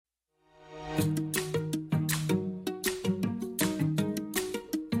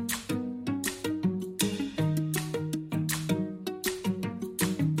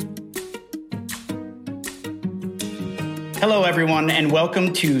Hello, everyone, and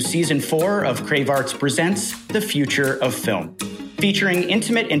welcome to Season 4 of Crave Arts Presents The Future of Film, featuring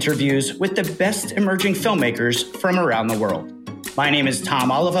intimate interviews with the best emerging filmmakers from around the world. My name is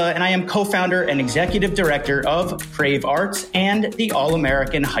Tom Oliva, and I am co-founder and executive director of Crave Arts and the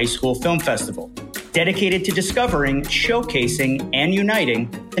All-American High School Film Festival, dedicated to discovering, showcasing, and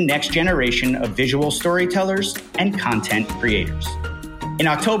uniting the next generation of visual storytellers and content creators. In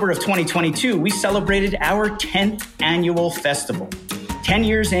October of 2022, we celebrated our 10th annual festival. 10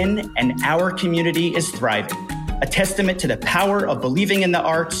 years in, and our community is thriving, a testament to the power of believing in the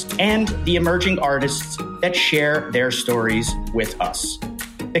arts and the emerging artists that share their stories with us.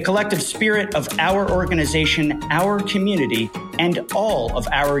 The collective spirit of our organization, our community, and all of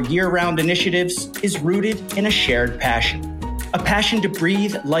our year-round initiatives is rooted in a shared passion. A passion to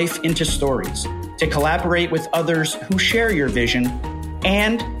breathe life into stories, to collaborate with others who share your vision,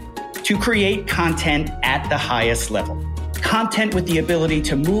 and to create content at the highest level. Content with the ability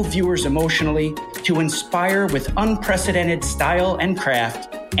to move viewers emotionally, to inspire with unprecedented style and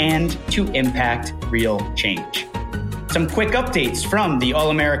craft, and to impact real change. Some quick updates from the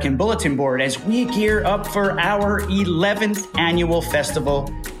All-American Bulletin Board as we gear up for our 11th annual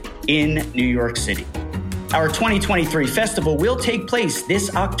festival in New York City. Our 2023 festival will take place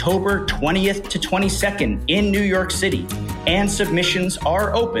this October 20th to 22nd in New York City, and submissions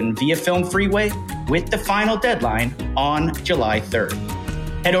are open via Film Freeway with the final deadline on July 3rd.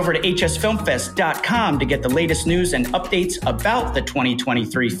 Head over to hsfilmfest.com to get the latest news and updates about the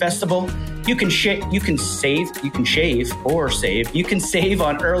 2023 festival. You can save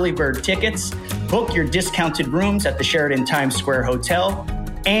on early bird tickets, book your discounted rooms at the Sheraton Times Square Hotel,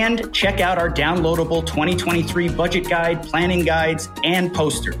 and check out our downloadable 2023 budget guide, planning guides, and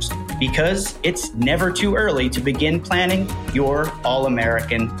posters, because it's never too early to begin planning your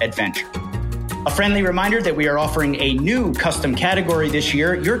All-American adventure. A friendly reminder that we are offering a new custom category this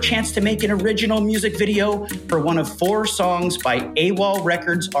year, your chance to make an original music video for one of 4 songs by AWOL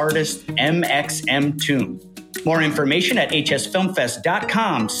Records artist MXM Toon. More information at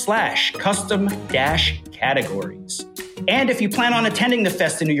hsfilmfest.com/custom-categories. And if you plan on attending the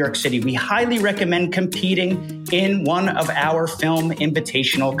fest in New York City, we highly recommend competing in one of our film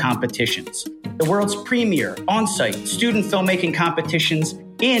invitational competitions, the world's premier on-site student filmmaking competitions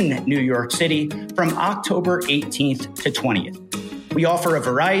in New York City from October 18th to 20th. We offer a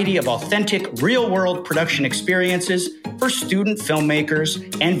variety of authentic, real-world production experiences for student filmmakers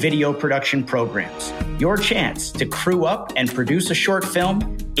and video production programs. Your chance to crew up and produce a short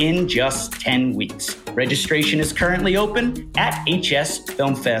film in just 10 weeks. Registration is currently open at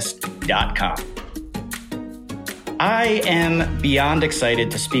hsfilmfest.com. I am beyond excited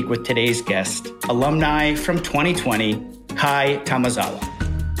to speak with today's guest, alumni from 2020, Kai Tomizawa.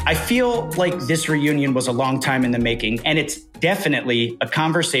 I feel like this reunion was a long time in the making, and it's definitely a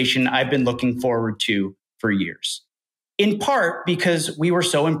conversation I've been looking forward to for years. In part because we were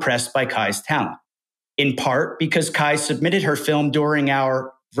so impressed by Kai's talent. In part because Kai submitted her film during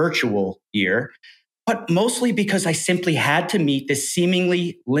our virtual year, but mostly because I simply had to meet this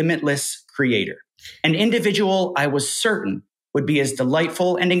seemingly limitless creator, an individual I was certain would be as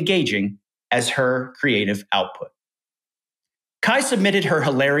delightful and engaging as her creative output. Kai submitted her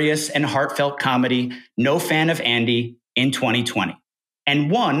hilarious and heartfelt comedy, No Fan of Andy, in 2020,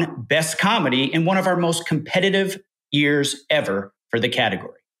 and won Best Comedy in one of our most competitive years ever for the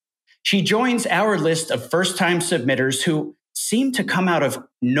category. She joins our list of first-time submitters who seem to come out of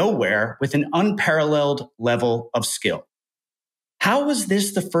nowhere with an unparalleled level of skill. How was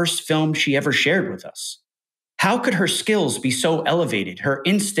this the first film she ever shared with us? How could her skills be so elevated, her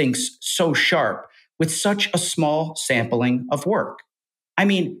instincts so sharp, with such a small sampling of work? I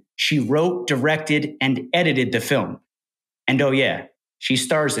mean, she wrote, directed, and edited the film. And oh yeah, she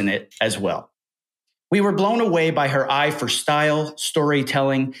stars in it as well. We were blown away by her eye for style,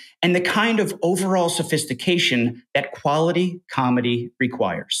 storytelling, and the kind of overall sophistication that quality comedy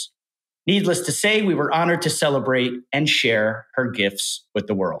requires. Needless to say, we were honored to celebrate and share her gifts with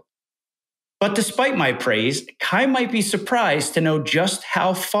the world. But despite my praise, Kai might be surprised to know just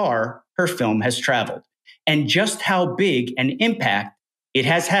how far her film has traveled and just how big an impact it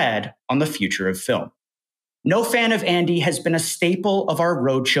has had on the future of film. No Fan of Andy has been a staple of our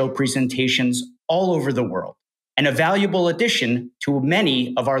roadshow presentations all over the world, and a valuable addition to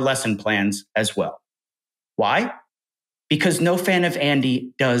many of our lesson plans as well. Why? Because No Fan of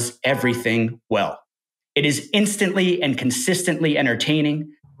Andy does everything well. It is instantly and consistently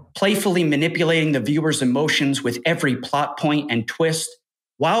entertaining, playfully manipulating the viewer's emotions with every plot point and twist,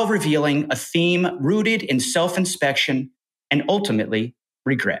 while revealing a theme rooted in self-inspection and ultimately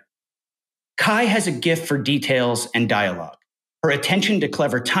regret. Kai has a gift for details and dialogue, her attention to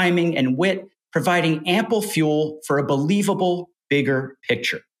clever timing and wit providing ample fuel for a believable, bigger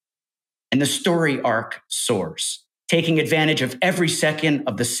picture. And the story arc soars, taking advantage of every second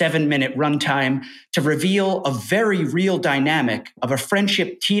of the 7-minute runtime to reveal a very real dynamic of a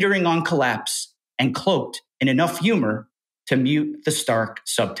friendship teetering on collapse and cloaked in enough humor to mute the stark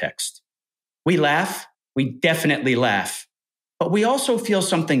subtext. We laugh, we definitely laugh, but we also feel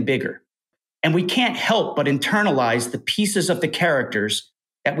something bigger. And we can't help but internalize the pieces of the characters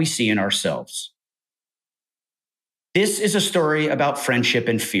that we see in ourselves. This is a story about friendship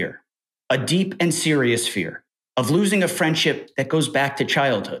and fear, a deep and serious fear of losing a friendship that goes back to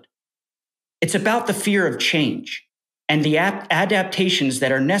childhood. It's about the fear of change and the adaptations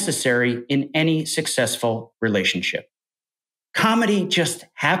that are necessary in any successful relationship. Comedy just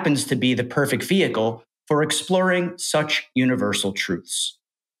happens to be the perfect vehicle for exploring such universal truths.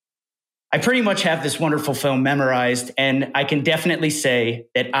 I pretty much have this wonderful film memorized, and I can definitely say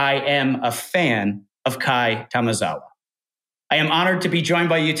that I am a fan of Kai Tomizawa. I am honored to be joined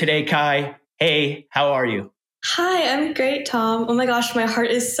by you today, Kai. Hey, how are you? Hi, I'm great, Tom. Oh my gosh, my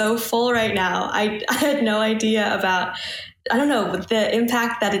heart is so full right now. I had no idea about, the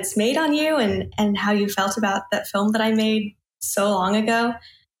impact that it's made on you and how you felt about that film that I made so long ago.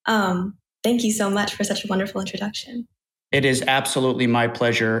 Thank you so much for such a wonderful introduction. It is absolutely my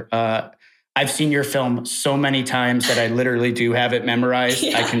pleasure. I've seen your film so many times that I literally do have it memorized.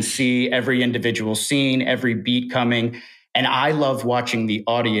 Yeah. I can see every individual scene, every beat coming. And I love watching the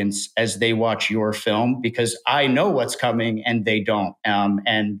audience as they watch your film because I know what's coming and they don't.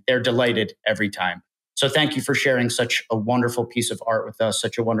 And they're delighted every time. So thank you for sharing such a wonderful piece of art with us,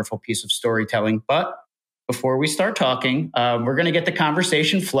 such a wonderful piece of storytelling. But before we start talking, we're going to get the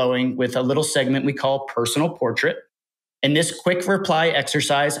conversation flowing with a little segment we call Personal Portrait. In this quick reply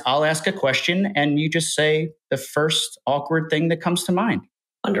exercise, I'll ask a question and you just say the first awkward thing that comes to mind.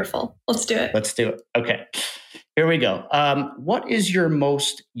 Wonderful. Let's do it. Let's do it. Okay. Here we go. What is your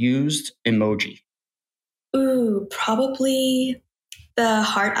most used emoji? Ooh, probably the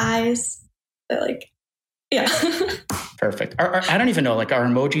heart eyes. Yeah. Perfect. I don't even know, are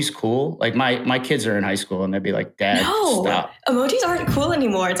emojis cool? My kids are in high school and they'd be like, Dad, stop. Emojis aren't cool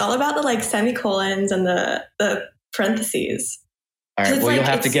anymore. It's all about the semicolons and the parentheses. All right. Well, you'll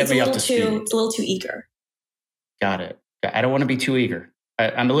have to get me up to speed. It's a little too eager. Got it. I don't want to be too eager.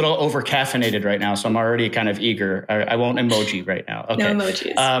 I'm a little over caffeinated right now, so I'm already kind of eager. I won't emoji right now. Okay. No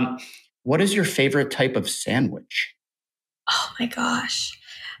emojis. What is your favorite type of sandwich? Oh my gosh.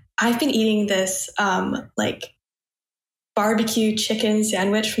 I've been eating this barbecue chicken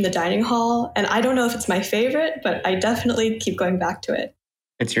sandwich from the dining hall, and I don't know if it's my favorite, but I definitely keep going back to it.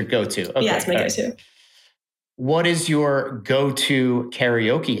 It's your go-to. Okay. Yeah, it's my go-to. Right. What is your go-to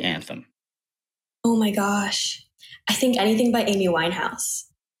karaoke anthem? Oh my gosh. I think anything by Amy Winehouse.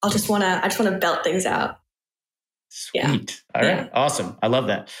 I just want to belt things out. Sweet. Yeah. All right. Yeah. Awesome. I love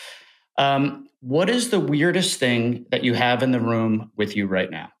that. What is the weirdest thing that you have in the room with you right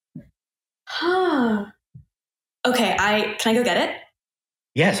now? Okay. Can I go get it?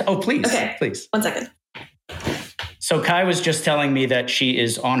 Yes. Oh, please. Okay. Please. 1 second. So Kai was just telling me that she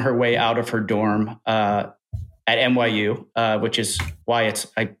is on her way out of her dorm at NYU, which is why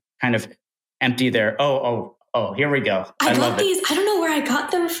I kind of empty there. Oh, here we go. I got these. I don't know where I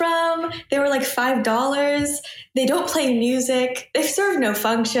got them from. They were like $5. They don't play music. They serve no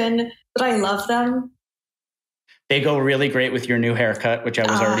function, but I love them. They go really great with your new haircut, which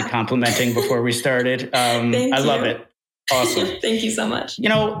I was already complimenting before we started. I love it. Awesome. Thank you so much.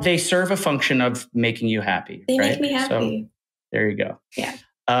 They serve a function of making you happy. They right? make me happy. So, there you go. Yeah.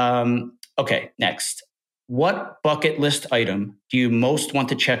 Okay, next. What bucket list item do you most want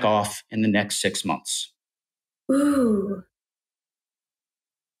to check off in the next 6 months? Ooh.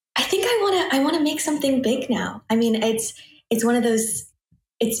 I think I want to make something big now. I mean, it's one of those,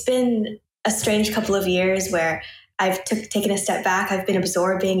 it's been a strange couple of years where I've taken a step back. I've been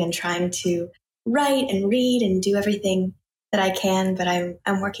absorbing and trying to write and read and do everything that I can, but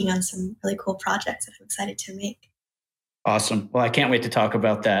I'm working on some really cool projects that I'm excited to make. Awesome. Well, I can't wait to talk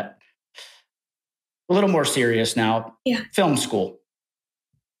about that. A little more serious now. Yeah. Film school.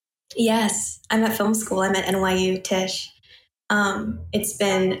 Yes, I'm at film school. I'm at NYU Tisch. It's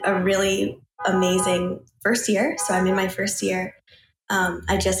been a really amazing first year. So I'm in my first year.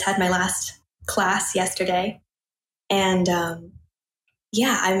 I just had my last class yesterday. And I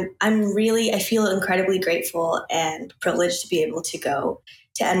feel incredibly grateful and privileged to be able to go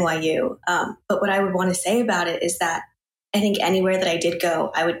to NYU. But what I would want to say about it is that I think anywhere that I did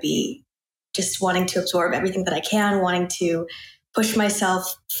go, I would be just wanting to absorb everything that I can, wanting to push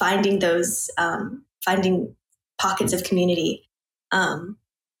myself, finding pockets of community. And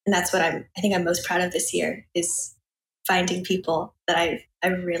that's what I think I'm most proud of this year, is finding people that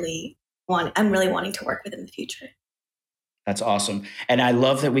I'm really wanting to work with in the future. That's awesome. And I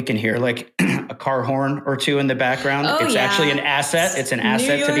love that we can hear like a car horn or two in the background. Oh, it's actually an asset. It's an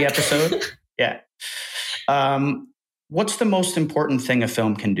asset to the episode. Yeah. What's the most important thing a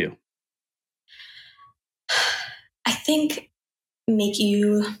film can do? I think make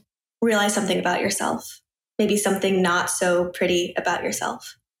you realize something about yourself, maybe something not so pretty about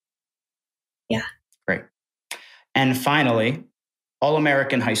yourself. Yeah. Great. And finally,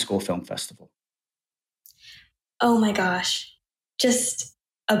 All-American High School Film Festival. Oh my gosh. Just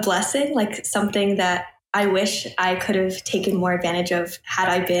a blessing, like something that I wish I could have taken more advantage of had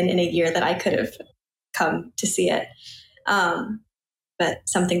I been in a year that I could have come to see it. But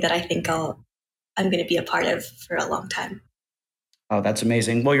something that I think I'm going to be a part of for a long time. Oh, that's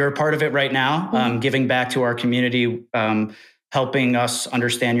amazing. Well, you're a part of it right now, giving back to our community, helping us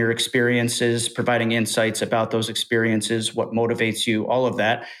understand your experiences, providing insights about those experiences, what motivates you, all of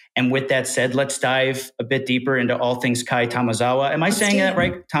that. And with that said, let's dive a bit deeper into all things Kai Tomizawa. Am I saying that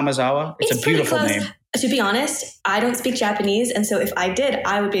right? Tomizawa? It's a beautiful name. To be honest, I don't speak Japanese. And so if I did,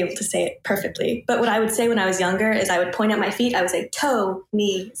 I would be able to say it perfectly. But what I would say when I was younger is I would point at my feet. I would say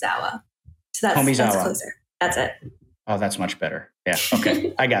Tomizawa. So that's closer. That's it. Oh, that's much better. Yeah.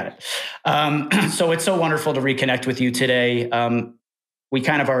 Okay. I got it. So it's so wonderful to reconnect with you today. We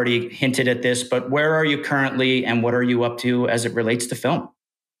kind of already hinted at this, but where are you currently and what are you up to as it relates to film?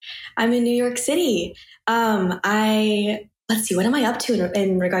 I'm in New York City. Let's see, what am I up to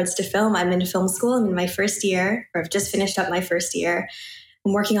in regards to film? I'm in film school. I'm in my first year, or I've just finished up my first year.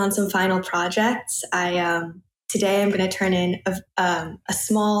 I'm working on some final projects. Today I'm going to turn in a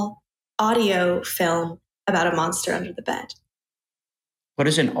small audio film about a monster under the bed. What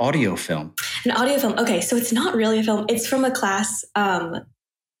is an audio film? An audio film. Okay, so it's not really a film. It's from a class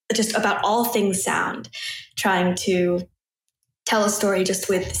just about all things sound, trying to tell a story just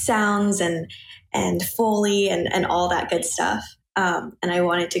with sounds and Foley and all that good stuff. And I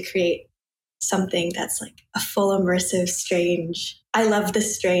wanted to create something that's like a full immersive, strange. I love the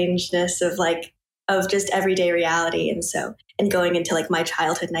strangeness of just everyday reality. And going into like my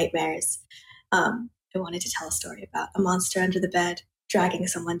childhood nightmares. I wanted to tell a story about a monster under the bed, dragging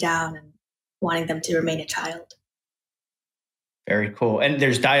someone down and wanting them to remain a child. Very cool. And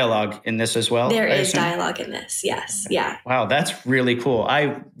there's dialogue in this as well? There is dialogue in this, yes. Yeah. Wow, that's really cool.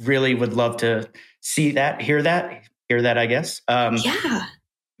 I really would love to see that, hear that, I guess. Yeah.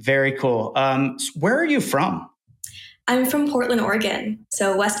 Very cool. Where are you from? I'm from Portland, Oregon.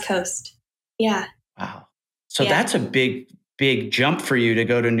 So West Coast. Yeah. Wow. So that's a big jump for you to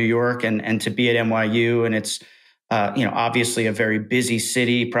go to New York and to be at NYU. And it's, obviously a very busy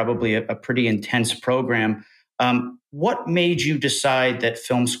city, probably a pretty intense program. What made you decide that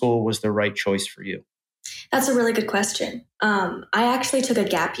film school was the right choice for you? That's a really good question. I actually took a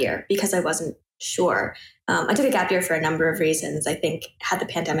gap year because I wasn't sure. I took a gap year for a number of reasons. I think had the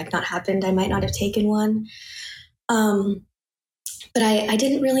pandemic not happened, I might not have taken one. But I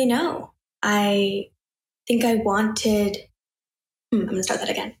didn't really know. I think I wanted... I'm going to start that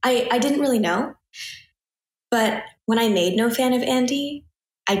again. I didn't really know. But when I made No Fan of Andy,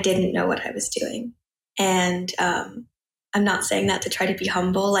 I didn't know what I was doing. And I'm not saying that to try to be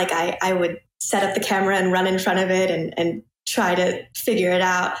humble. Like I would set up the camera and run in front of it and try to figure it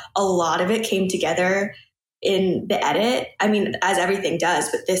out. A lot of it came together in the edit. I mean, as everything does,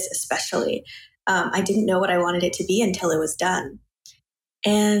 but this especially. I didn't know what I wanted it to be until it was done.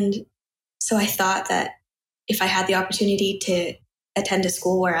 And so I thought that if I had the opportunity to attend a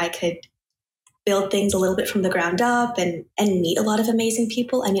school where I could build things a little bit from the ground up and meet a lot of amazing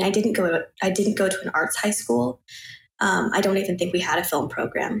people. I mean, I didn't go to an arts high school. I don't even think we had a film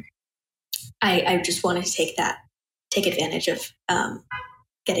program. I just wanted to take advantage of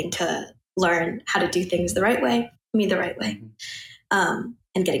getting to learn how to do things the right way,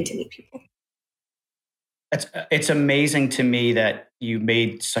 and getting to meet people. It's amazing to me that you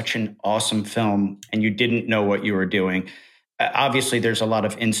made such an awesome film and you didn't know what you were doing. Obviously, there's a lot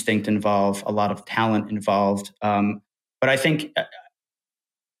of instinct involved, a lot of talent involved. But I think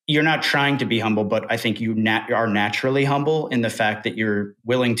you're not trying to be humble, but I think you are naturally humble in the fact that you're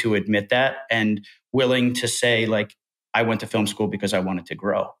willing to admit that and willing to say, like, I went to film school because I wanted to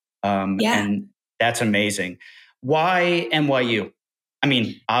grow. And that's amazing. Why NYU? I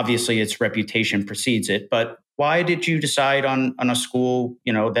mean, obviously its reputation precedes it, but Why did you decide on a school,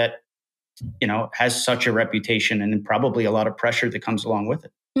 that, has such a reputation and probably a lot of pressure that comes along with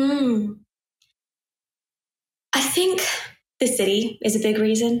it? I think the city is a big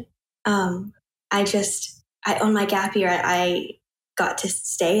reason. On my gap year, I got to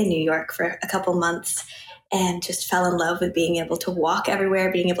stay in New York for a couple months and just fell in love with being able to walk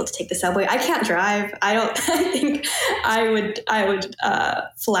everywhere, being able to take the subway. I can't drive. I think I would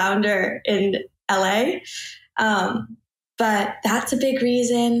flounder in LA. But that's a big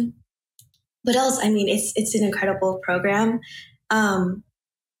reason. What else? I mean, it's an incredible program.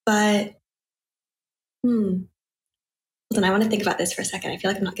 But then I want to think about this for a second. I feel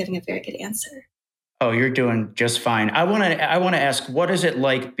like I'm not giving a very good answer. Oh, you're doing just fine. I want to ask, what is it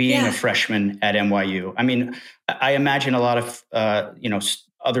like being a freshman at NYU? I mean, I imagine a lot of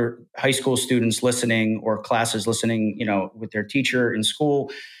other high school students listening or classes listening, with their teacher in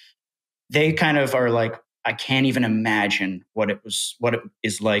school. They kind of are like, I can't even imagine what it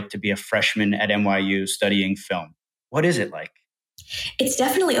is like to be a freshman at NYU studying film. What is it like? It's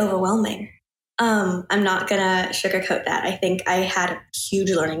definitely overwhelming. I'm not gonna sugarcoat that. I think I had a huge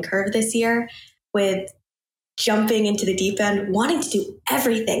learning curve this year with jumping into the deep end, wanting to do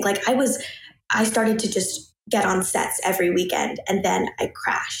everything. Like I started to just get on sets every weekend, and then I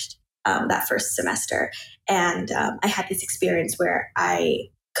crashed that first semester. And I had this experience where I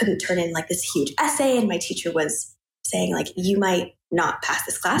couldn't turn in like this huge essay, and my teacher was saying like, you might not pass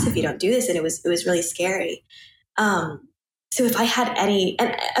this class if you don't do this. And it was really scary. So if I had any,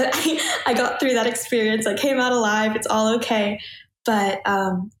 and I got through that experience, I came out alive, it's all okay. But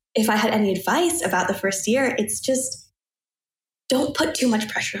if I had any advice about the first year, it's just don't put too much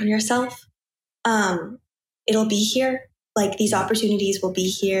pressure on yourself. It'll be here. Like these opportunities will be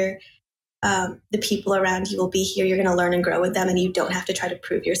here. The people around you will be here. You're going to learn and grow with them. And you don't have to try to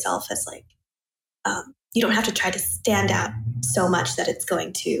prove yourself as like, you don't have to try to stand out so much that it's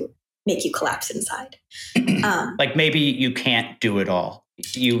going to make you collapse inside. Like maybe you can't do it all.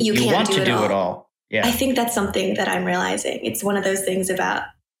 You want to do it all. Yeah. I think that's something that I'm realizing. It's one of those things about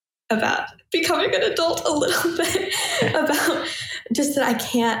becoming an adult a little bit, about just that I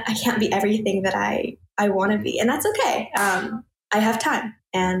can't be everything that I want to be. And that's okay. I have time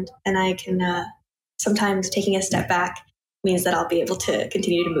and I can, sometimes taking a step back means that I'll be able to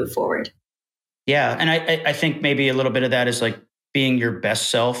continue to move forward. Yeah. And I think maybe a little bit of that is like being your best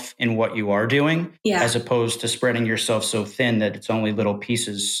self in what you are doing, as opposed to spreading yourself so thin that it's only little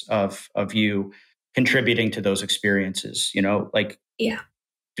pieces of you contributing to those experiences,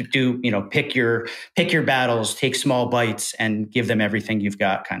 pick your battles, take small bites and give them everything you've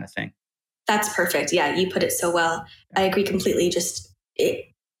got, kind of thing. That's perfect. Yeah. You put it so well. I agree completely.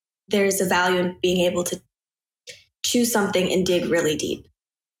 There's a value in being able to choose something and dig really deep.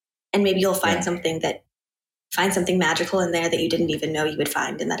 And maybe you'll find something magical in there that you didn't even know you would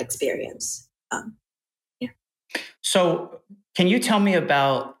find in that experience. So can you tell me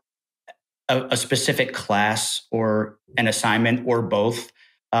about a specific class or an assignment or both,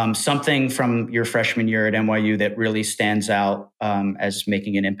 something from your freshman year at NYU that really stands out as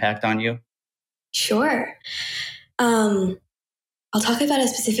making an impact on you? Sure. I'll talk about a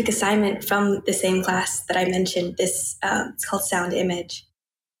specific assignment from the same class that I mentioned. It's called Sound Image.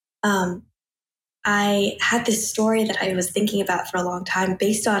 I had this story that I was thinking about for a long time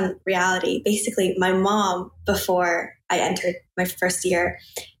based on reality. Basically, my mom, before I entered my first year,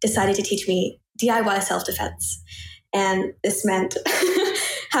 decided to teach me DIY self-defense. And this meant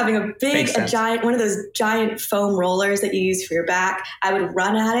having one of those giant foam rollers that you use for your back. I would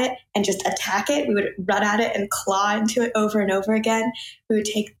run at it and just attack it. We would run at it and claw into it over and over again. We would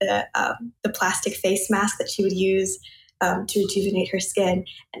take the plastic face mask that she would use to rejuvenate her skin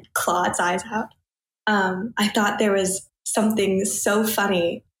and claw its eyes out. I thought there was something so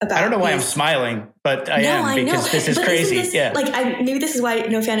funny about I don't know why I'm smiling, but I am because this is crazy. Maybe this is why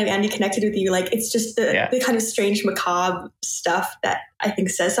No Fan of Andy connected with you. Like, it's just the kind of strange, macabre stuff that I think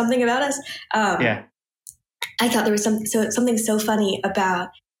says something about us. I thought there was something so funny about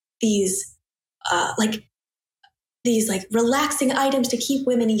these relaxing items to keep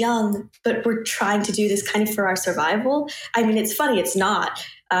women young, but we're trying to do this kind of for our survival. I mean, it's funny, it's not.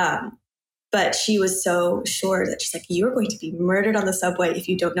 But she was so sure that she's like, you're going to be murdered on the subway if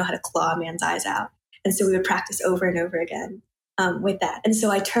you don't know how to claw a man's eyes out. And so we would practice over and over again with that. And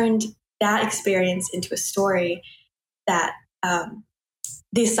so I turned that experience into a story that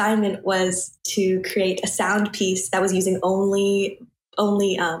the assignment was to create a sound piece that was using only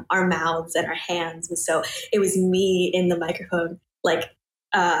our mouths and our hands. And so it was me in the microphone, going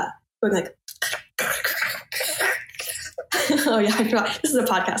like, oh yeah, I forgot. This is a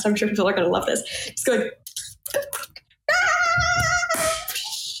podcast. I'm sure people are going to love this. Just going,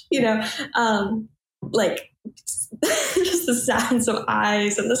 you know, like just the sounds of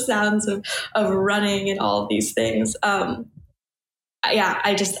eyes and the sounds of running and all of these things. Yeah,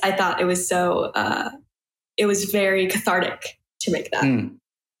 I thought it was so, it was very cathartic to make that. Mm.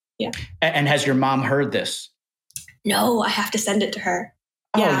 Yeah. And has your mom heard this? No, I have to send it to her.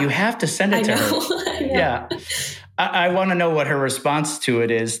 Oh, yeah. You have to send it to her. I know. Yeah. I want to know what her response to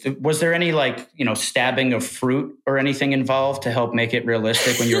it is. Was there any stabbing of fruit or anything involved to help make it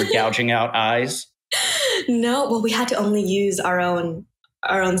realistic when you were gouging out eyes? No, well, we had to only use our own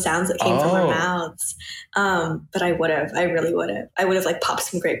sounds that came from our mouths. But I really would have. I would have like popped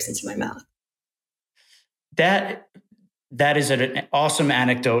some grapes into my mouth. That is an awesome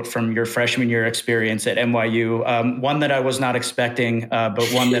anecdote from your freshman year experience at NYU. One that I was not expecting,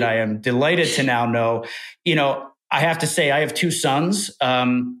 but one that I am delighted to now know. I have to say, I have two sons,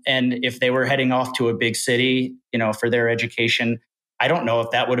 and if they were heading off to a big city, for their education, I don't know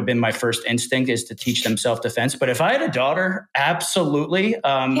if that would have been my first instinct, is to teach them self-defense. But if I had a daughter, absolutely.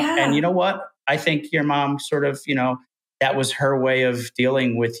 And you know what? I think your mom sort of, that was her way of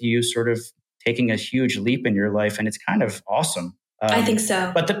dealing with you sort of taking a huge leap in your life. And it's kind of awesome. I think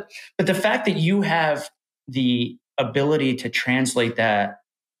so. But the fact that you have the ability to translate that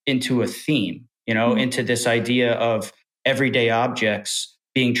into a theme, into this idea of everyday objects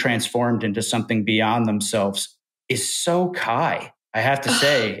being transformed into something beyond themselves is so Kai. I have to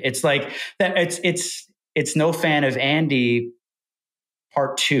say, it's like that. It's No Fan of Andy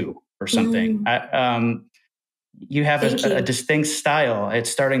Part 2 or something. You have a distinct style. It's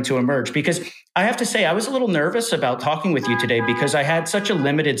starting to emerge, because I have to say, I was a little nervous about talking with you today because I had such a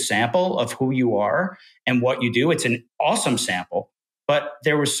limited sample of who you are and what you do. It's an awesome sample, but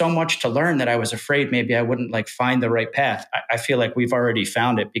there was so much to learn that I was afraid maybe I wouldn't find the right path. I feel like we've already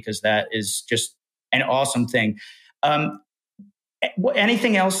found it, because that is just an awesome thing.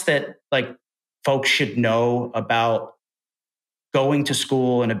 Anything else that folks should know about going to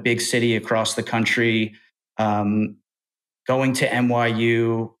school in a big city across the country, going to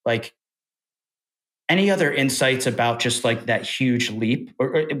NYU, any other insights about just that huge leap?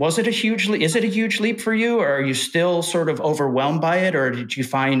 Or was it a huge leap? Is it a huge leap for you? Or are you still sort of overwhelmed by it? Or did you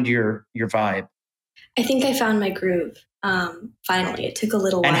find your vibe? I think I found my groove. Finally, it took a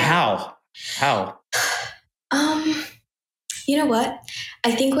little while. And how? You know what?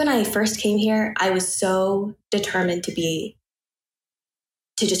 I think when I first came here, I was so determined to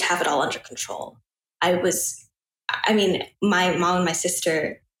just have it all under control. My mom and my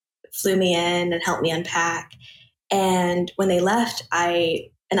sister flew me in and helped me unpack. And when they left, I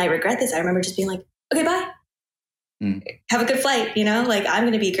regret this. I remember just being like, okay, bye. Have a good flight. I'm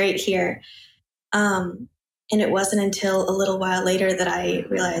going to be great here. And it wasn't until a little while later that I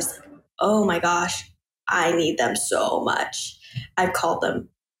realized, oh my gosh, I need them so much. I've called them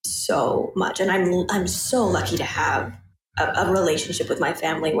so much. And I'm so lucky to have a relationship with my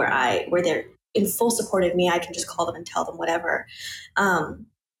family where they're in full support of me. I can just call them and tell them whatever.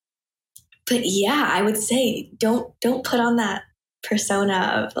 But yeah, I would say don't put on that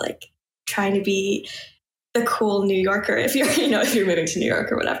persona of trying to be the cool New Yorker if you're moving to New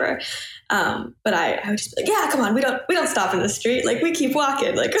York or whatever. But I would just be like, yeah, come on, we don't stop in the street. We keep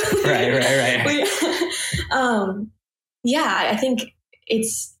walking. Right. Yeah, I think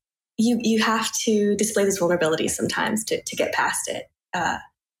it's you have to display this vulnerability sometimes to get past it.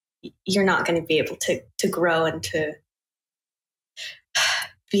 You're not going to be able to grow and to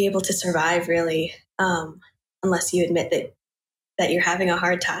be able to survive really, unless you admit that you're having a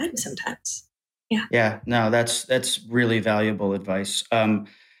hard time sometimes. Yeah. Yeah. No, that's really valuable advice.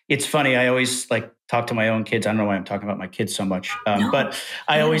 It's funny. I always talk to my own kids. I don't know why I'm talking about my kids so much. But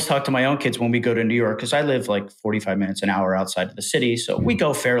I always talk to my own kids when we go to New York, because I live 45 minutes, an hour outside of the city. So we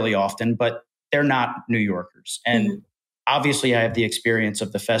go fairly often, but they're not New Yorkers. And obviously I have the experience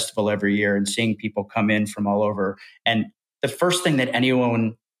of the festival every year and seeing people come in from all over. And the first thing that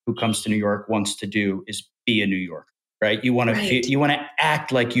anyone who comes to New York wants to do is be a New Yorker. Right. You want to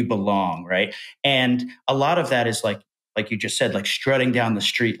act like you belong. Right. And a lot of that is like you just said, strutting down the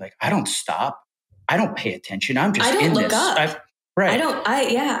street. I don't stop. I don't pay attention. I'm just in this.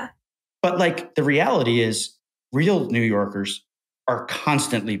 Yeah. But the reality is real New Yorkers are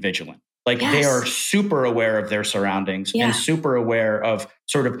constantly vigilant. They are super aware of their surroundings and super aware of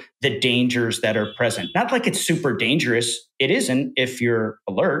sort of the dangers that are present. Not it's super dangerous. It isn't if you're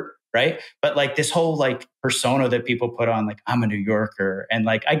alert. Right. But this whole persona that people put on, I'm a New Yorker. And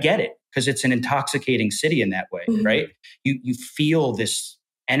I get it, because it's an intoxicating city in that way. Right. You feel this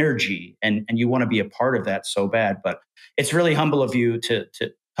energy and you want to be a part of that so bad. But it's really humble of you to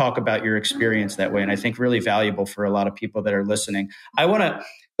talk about your experience that way. And I think really valuable for a lot of people that are listening. I want to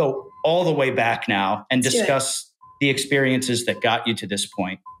go all the way back now and discuss the experiences that got you to this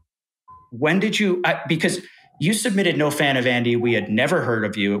point. When did you, because you submitted No Fan of Andy. We had never heard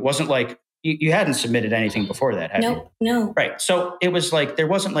of you. It wasn't like you hadn't submitted anything before that, had you? No. Right. So it was like, there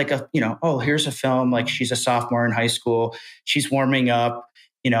wasn't like a, oh, here's a film. Like she's a sophomore in high school. She's warming up.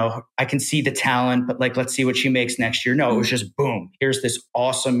 I can see the talent, but like, let's see what she makes next year. No, it was just boom. Here's this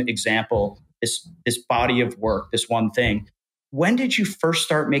awesome example, this body of work, this one thing. When did you first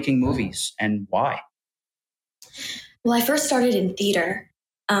start making movies and why? Well, I first started in theater.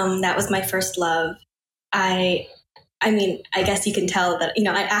 That was my first love. I mean, I guess you can tell that,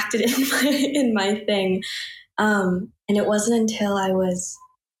 I acted in my thing. And it wasn't until I was,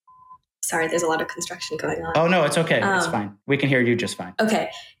 sorry, there's a lot of construction going on. Oh, no, it's okay. It's fine. We can hear you just fine. Okay.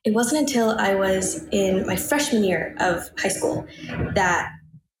 It wasn't until I was in my freshman year of high school that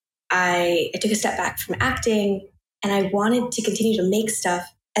I took a step back from acting, and I wanted to continue to make stuff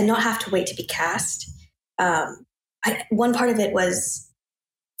and not have to wait to be cast. One part of it was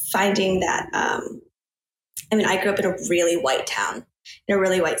finding that, I grew up in a really white town, in a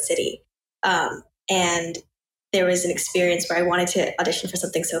really white city. And there was an experience where I wanted to audition for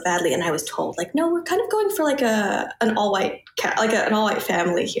something so badly. And I was told like, no, we're kind of going for like an all white, an all white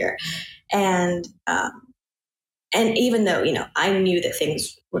family here. And even though, I knew that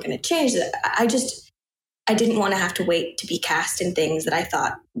things were going to change, I didn't want to have to wait to be cast in things that I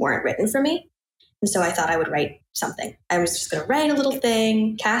thought weren't written for me. And so I thought I would write something. I was just going to write a little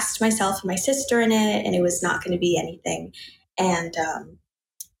thing, cast myself and my sister in it, and it was not going to be anything. And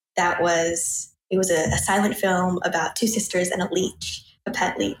it was a silent film about two sisters and a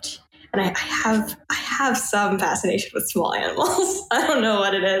pet leech. And I have some fascination with small animals. I don't know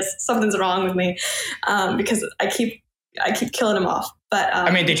what it is. Something's wrong with me because I keep killing them off.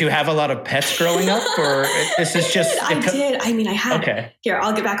 But did you have a lot of pets growing up, or this is just? I did. I had. Okay. Here,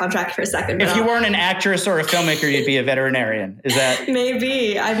 I'll get back on track for a second. If you weren't an actress or a filmmaker, you'd be a veterinarian. Is that?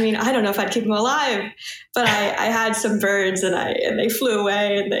 Maybe. I don't know if I'd keep them alive, but I had some birds, and they flew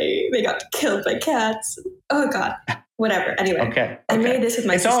away, and they got killed by cats. Oh God. Whatever. Anyway. Okay. I made this with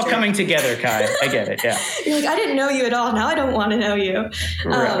my sister. It's all coming together, Kai. I get it. Yeah. You're like, I didn't know you at all. Now I don't want to know you.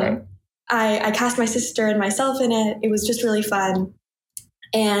 Right. I cast my sister and myself in it. It was just really fun.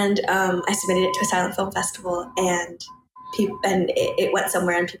 And I submitted it to a silent film festival, and it went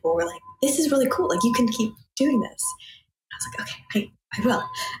somewhere, and people were like, this is really cool. Like, you can keep doing this. I was like, okay, I will.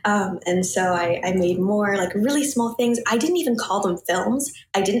 And so I made more like really small things. I didn't even call them films.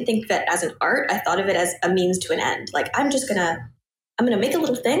 I didn't think that as an art. I thought of it as a means to an end. Like, I'm going to make a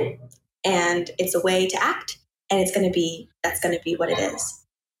little thing, and it's a way to act, and that's going to be what it is.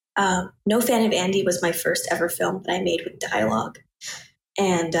 No Fan of Andy was my first ever film that I made with dialogue.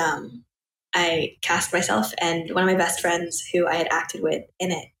 And I cast myself and one of my best friends who I had acted with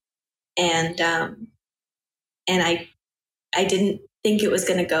in it. And I didn't think it was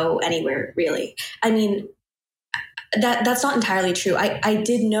going to go anywhere, really. That's not entirely true. I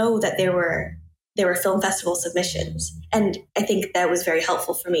did know that there were film festival submissions, and I think that was very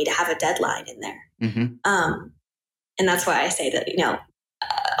helpful for me to have a deadline in there. Mm-hmm. And that's why I say that,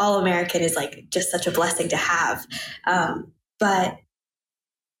 All American is like just such a blessing to have. But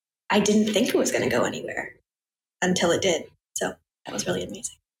I didn't think it was going to go anywhere until it did. So that was really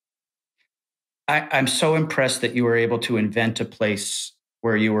amazing. I'm so impressed that you were able to invent a place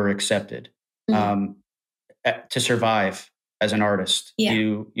where you were accepted, to survive as an artist. Yeah.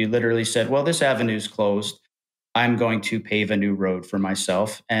 You literally said, well, this avenue's closed. I'm going to pave a new road for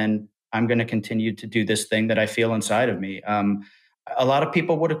myself, and I'm going to continue to do this thing that I feel inside of me. A lot of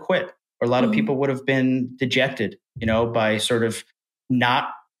people would have quit, or a lot of people would have been dejected, by sort of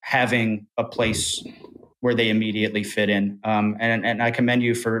not having a place where they immediately fit in. And I commend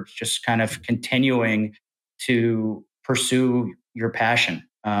you for just kind of continuing to pursue your passion,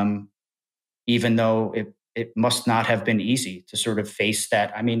 even though it must not have been easy to sort of face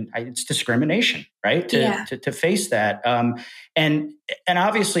that. It's discrimination, right? To face that. And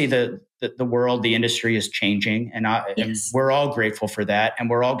obviously the world, the industry is changing, and we're all grateful for that. And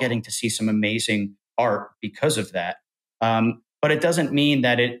we're all getting to see some amazing art because of that. But it doesn't mean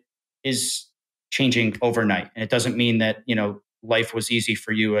that it is changing overnight. And it doesn't mean that, life was easy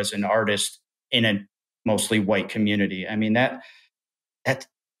for you as an artist in a mostly white community. That's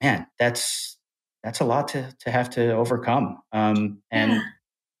a lot to have to overcome. And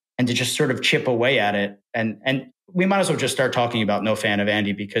to just sort of chip away at it. And we might as well just start talking about No Fan of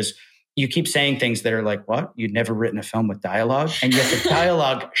Andy, because you keep saying things that are like, what? You'd never written a film with dialogue? And yet the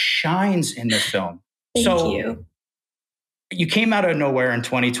dialogue shines in the film. Thank you. you came out of nowhere in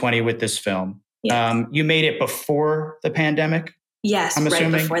 2020 with this film. Yes. You made it before the pandemic. Yes, I'm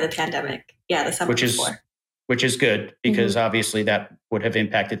assuming, right before the pandemic. Yeah, the summer before. Which is good because obviously that would have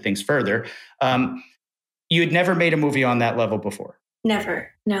impacted things further. You had never made a movie on that level before.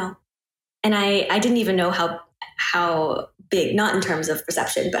 Never, no. And I didn't even know how big, not in terms of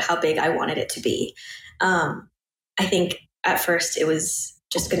reception, but how big I wanted it to be. I think at first it was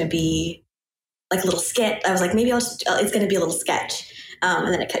just going to be like a little skit. I was like, maybe it's going to be a little sketch.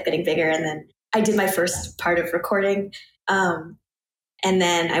 And then it kept getting bigger. And then I did my first part of recording. And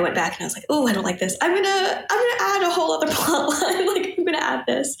then I went back and I was like, oh, I don't like this. I'm gonna add a whole other plot line. Like, I'm gonna add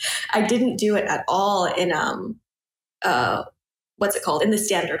this. I didn't do it at all in what's it called? In the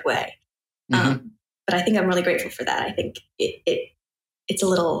standard way. But I think I'm really grateful for that. I think it's a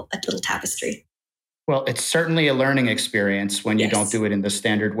little tapestry. Well, it's certainly a learning experience when you don't do it in the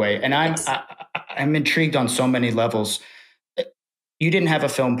standard way. And I'm intrigued on so many levels. You didn't have a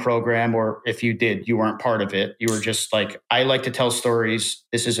film program, or if you did, you weren't part of it. You were just like, I like to tell stories.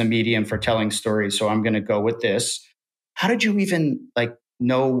 This is a medium for telling stories, so I'm going to go with this. How did you even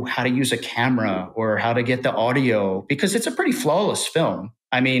know how to use a camera or how to get the audio? Because it's a pretty flawless film.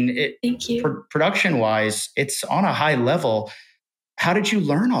 I mean, Thank you. Production-wise, it's on a high level. How did you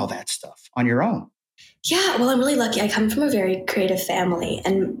learn all that stuff on your own? Yeah, well, I'm really lucky. I come from a very creative family.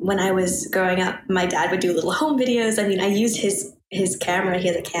 And when I was growing up, my dad would do little home videos. I mean, I used his camera. He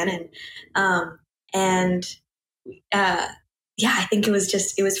has a Canon. I think it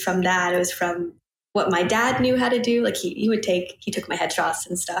was from that. It was from what my dad knew how to do. Like he took my headshots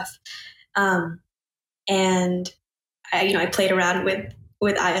and stuff. And I played around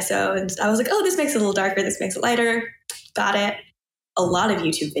with ISO, and I was like, oh, this makes it a little darker. This makes it lighter. Got it. A lot of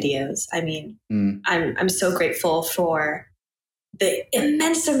YouTube videos. I mean, I'm so grateful for the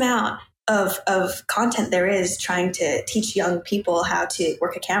immense amount of content there is trying to teach young people how to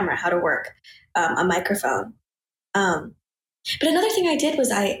work a camera, how to work a microphone. But another thing I did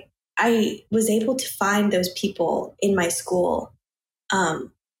was I was able to find those people in my school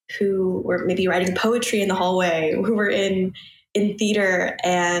who were maybe writing poetry in the hallway, who were in theater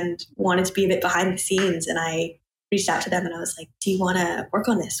and wanted to be a bit behind the scenes. And I reached out to them and I was like, do you want to work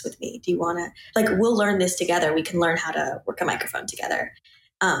on this with me? Do you want to, we'll learn this together. We can learn how to work a microphone together.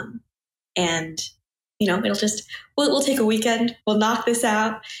 And we'll take a weekend, we'll knock this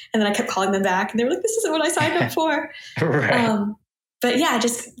out. And then I kept calling them back and they were like, this isn't what I signed up for. Right. But yeah,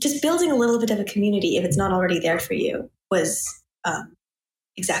 just building a little bit of a community, if it's not already there for you, was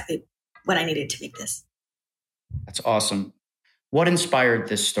exactly what I needed to make this. That's awesome. What inspired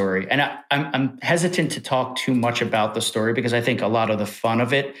this story? And I'm hesitant to talk too much about the story because I think a lot of the fun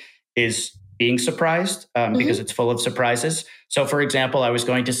of it is being surprised because it's full of surprises. So, for example, I was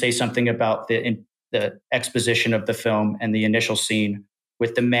going to say something about the exposition of the film and the initial scene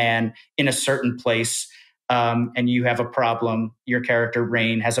with the man in a certain place. And you have a problem. Your character,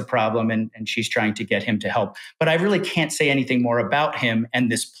 Rain, has a problem and she's trying to get him to help. But I really can't say anything more about him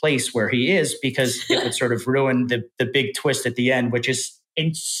and this place where he is because it would sort of ruin the big twist at the end, which is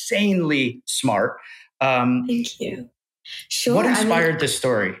insanely smart. Thank you. Sure. What inspired this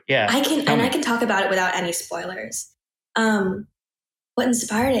story? Yeah. I can talk about it without any spoilers. What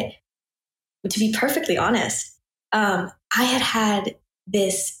inspired it? To be perfectly honest, I had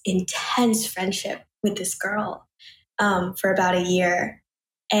this intense friendship with this girl for about a year.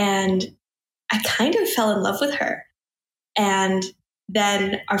 And I kind of fell in love with her. And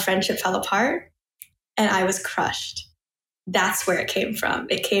then our friendship fell apart and I was crushed. That's where it came from.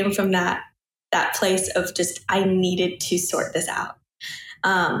 It came from that place of just, I needed to sort this out.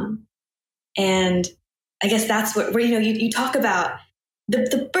 And I guess that's where you talk about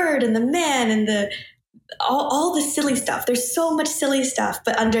the bird and the man and all the silly stuff. There's so much silly stuff,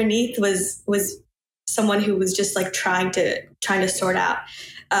 but underneath was someone who was just trying to sort out,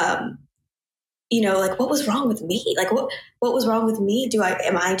 what was wrong with me? What was wrong with me?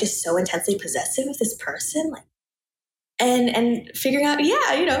 Am I just so intensely possessive of this person? And figuring out,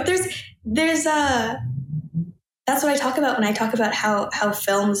 there's that's what I talk about when I talk about how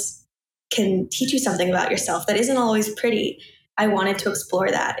films can teach you something about yourself that isn't always pretty. I wanted to explore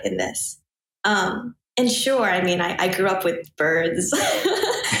that in this. And sure, I mean, I grew up with birds.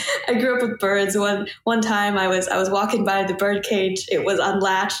 I grew up with birds. One time I was walking by the bird cage. It was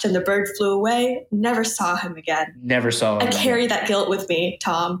unlatched and the bird flew away. Never saw him again. Never saw him. I carry that guilt with me,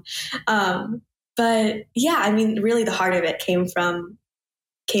 Tom. But yeah, I mean, really the heart of it came from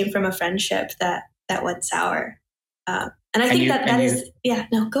a friendship that went sour. And I think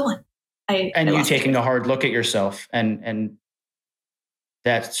go on. You taking a hard look at yourself and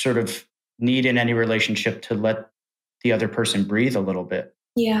that sort of need in any relationship to let the other person breathe a little bit.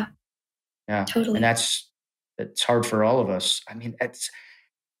 Yeah, Yeah. totally. And it's hard for all of us. I mean,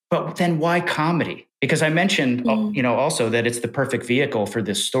 but then why comedy? Because I mentioned, also that it's the perfect vehicle for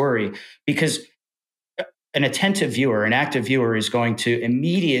this story, because an attentive viewer, an active viewer is going to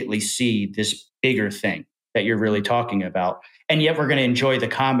immediately see this bigger thing that you're really talking about. And yet we're going to enjoy the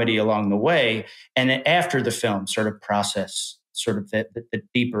comedy along the way. And then after the film, sort of process sort of the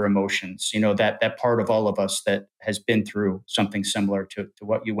deeper emotions, that part of all of us that has been through something similar to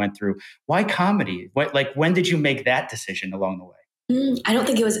what you went through. Why comedy? When did you make that decision along the way? I don't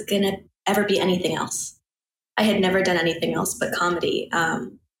think it was going to ever be anything else. I had never done anything else but comedy.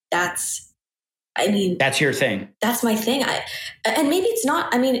 That's your thing. That's my thing. And maybe it's not,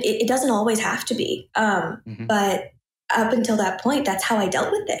 it doesn't always have to be. But up until that point, that's how I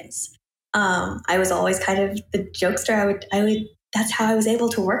dealt with things. I was always kind of the jokester. I would, that's how I was able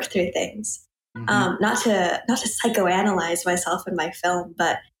to work through things. Not to psychoanalyze myself in my film,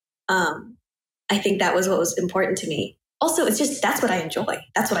 but I think that was what was important to me. Also, that's what I enjoy.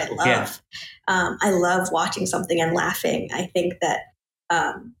 That's what I love. Yeah. I love watching something and laughing. I think that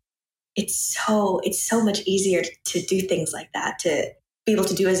it's so much easier to do things like that, to be able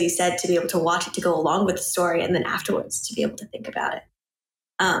to do, as you said, to be able to watch it, to go along with the story, and then afterwards to be able to think about it.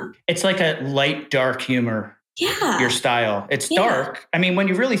 It's like a light, dark humor. Yeah. Your style. It's dark. I mean, when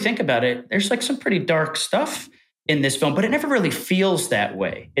you really think about it, there's like some pretty dark stuff in this film, but it never really feels that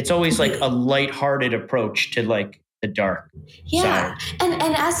way. It's always like a lighthearted approach to like the dark side.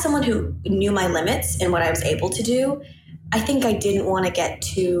 And as someone who knew my limits and what I was able to do, I think I didn't want to get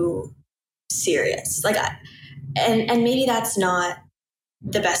too serious. And maybe that's not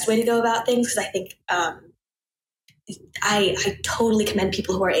the best way to go about things, because I think I totally commend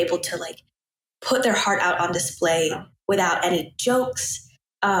people who are able to like put their heart out on display without any jokes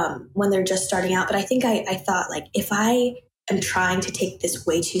when they're just starting out. But I think I thought, like, if I am trying to take this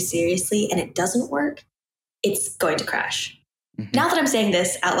way too seriously and it doesn't work, it's going to crash. Now that I'm saying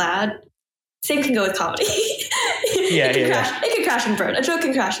this out loud, same can go with comedy. It can crash and burn. A joke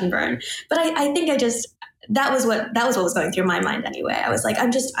can crash and burn. But I think that was what was going through my mind anyway. I was like, I'm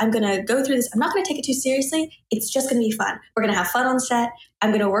going to go through this. I'm not going to take it too seriously. It's just going to be fun. We're going to have fun on set.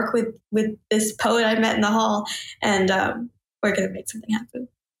 I'm going to work with this poet I met in the hall, and we're going to make something happen.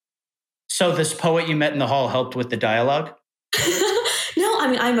 So this poet you met in the hall helped with the dialogue? No,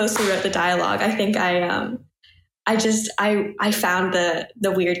 I mostly wrote the dialogue. I think I found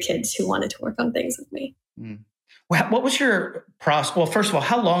the weird kids who wanted to work on things with me. Well, what was your process? Well, first of all,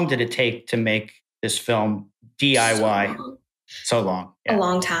 how long did it take to make this film DIY? So long. Yeah. A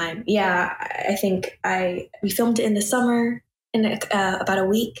long time. Yeah. I think we filmed it in the summer in about a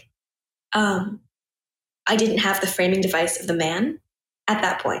week. I didn't have the framing device of the man at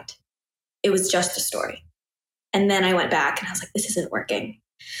that point. It was just a story. And then I went back and I was like, this isn't working.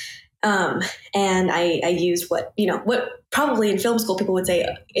 And I used what probably in film school people would say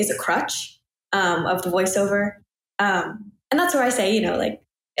is a crutch of the voiceover. And that's where I say,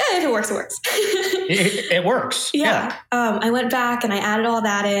 if it works, it works. It works. Yeah. I went back and I added all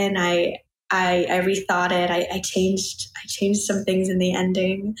that in. I rethought it. I changed some things in the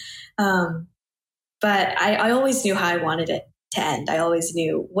ending. But I always knew how I wanted it to end. I always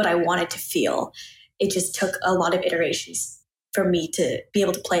knew what I wanted to feel. It just took a lot of iterations for me to be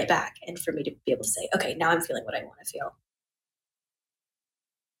able to play it back and for me to be able to say, okay, now I'm feeling what I want to feel.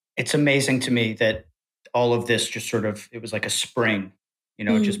 It's amazing to me that all of this just sort of, it was like a spring,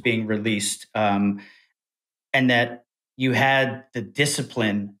 just being released. And that you had the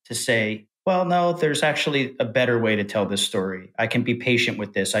discipline to say, well, no, there's actually a better way to tell this story. I can be patient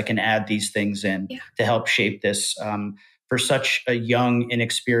with this. I can add these things in to help shape this. For such a young,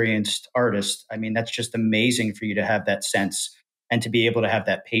 inexperienced artist, that's just amazing for you to have that sense and to be able to have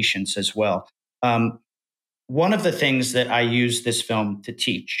that patience as well. One of the things that I use this film to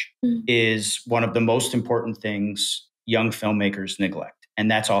teach is one of the most important things young filmmakers neglect,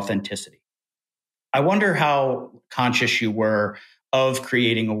 and that's authenticity. I wonder how conscious you were of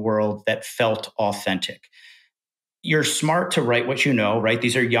creating a world that felt authentic. You're smart to write what you know, right?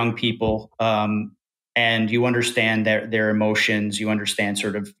 These are young people, and you understand their emotions. You understand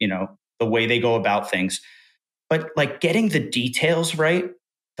sort of, the way they go about things. But like getting the details right,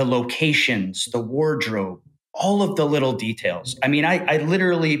 the locations, the wardrobe, all of the little details. I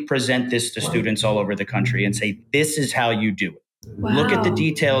literally present this to students all over the country and say, this is how you do it. Wow. Look at the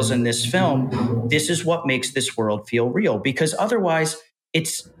details in this film. This is what makes this world feel real, because otherwise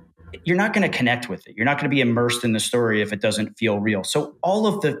you're not going to connect with it. You're not going to be immersed in the story if it doesn't feel real. So all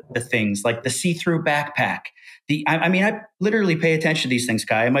of the things like the see-through backpack, I literally pay attention to these things,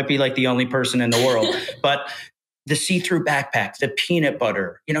 Kai. I might be like the only person in the world, but the see-through backpack, the peanut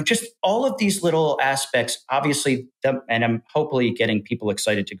butter, just all of these little aspects, obviously, and I'm hopefully getting people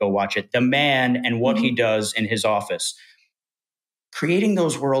excited to go watch it, the man and what he does in his office, creating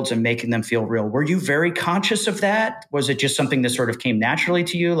those worlds and making them feel real. Were you very conscious of that? Was it just something that sort of came naturally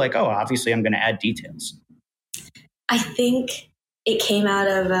to you? Like, oh, obviously I'm going to add details. I think it came out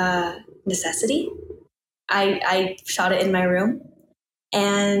of necessity. I shot it in my room,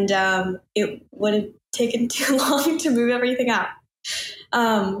 and it would have taken too long to move everything out.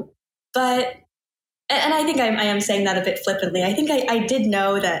 But I think I am saying that a bit flippantly. I think I did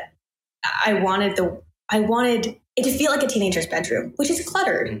know that I wanted it to feel like a teenager's bedroom, which is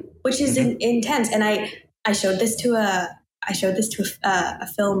cluttered, which is intense. And I showed this to a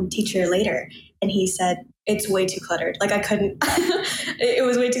film teacher later, and he said, it's way too cluttered. Like I couldn't, it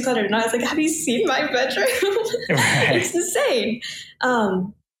was way too cluttered. And I was like, have you seen my bedroom? It's insane.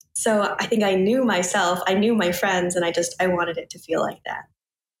 So I think I knew myself, I knew my friends, and I wanted it to feel like that.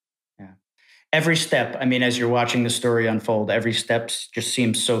 Yeah. Every step, I mean, as you're watching the story unfold, every step just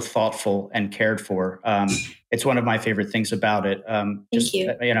seems so thoughtful and cared for. It's one of my favorite things about it. Thank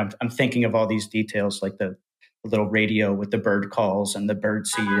you. I'm thinking of all these details, like the little radio with the bird calls and the bird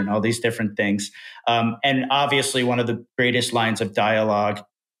seed and all these different things. And obviously one of the greatest lines of dialogue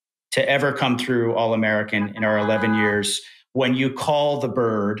to ever come through All American in our 11 years, when you call the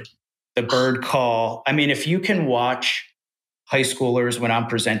bird call. I mean, if you can watch high schoolers when I'm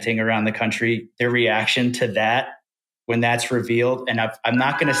presenting around the country, their reaction to that when that's revealed, and I'm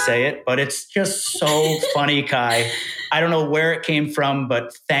not going to say it, but it's just so funny, Kai. I don't know where it came from,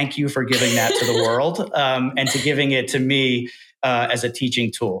 but thank you for giving that to the world and to giving it to me as a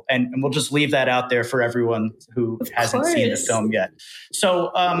teaching tool. And we'll just leave that out there for everyone who hasn't seen the film yet.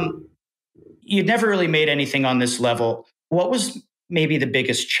 So you'd never really made anything on this level. What was maybe the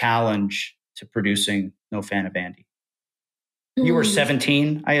biggest challenge to producing No Fan of Andy? You were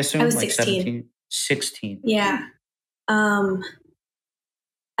 17, I assume? I was 16. 16. Yeah. I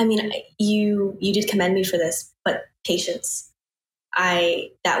mean, you did commend me for this, but patience.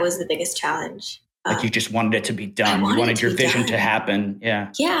 That was the biggest challenge. Like you just wanted it to be done. You wanted your vision to happen.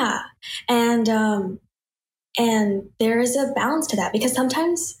 Yeah. Yeah. And there is a balance to that, because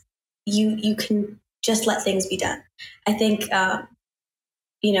sometimes you can just let things be done. I think,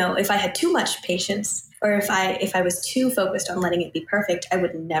 if I had too much patience, or if I was too focused on letting it be perfect, I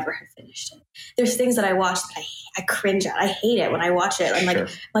would never have finished it. There's things that I watch that I cringe at. I hate it when I watch it. I'm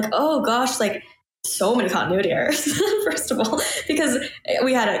like, oh gosh, like so many continuity errors, first of all, because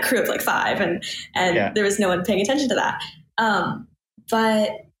we had a crew of like 5 and there was no one paying attention to that.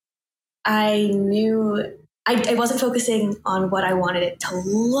 But I knew I wasn't focusing on what I wanted it to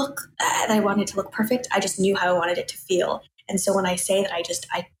look at. I wanted it to look perfect. I just knew how I wanted it to feel. And so when I say that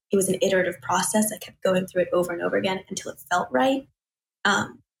it was an iterative process, I kept going through it over and over again until it felt right.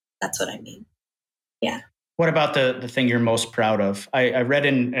 That's what I mean. Yeah. What about the thing you're most proud of? I read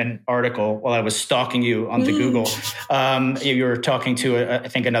in an article while I was stalking you onto Google. You were talking to, I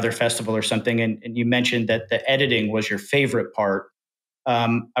think, another festival or something, and you mentioned that the editing was your favorite part.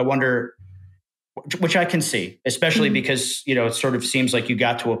 I wonder, which I can see, especially because, it sort of seems like you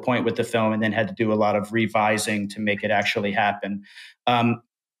got to a point with the film and then had to do a lot of revising to make it actually happen.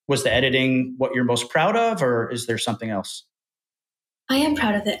 Was the editing what you're most proud of, or is there something else? I am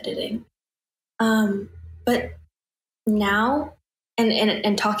proud of the editing. But now,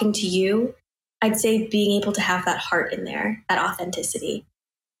 and talking to you, I'd say being able to have that heart in there, that authenticity.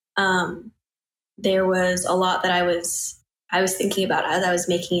 There was a lot that I was thinking about as I was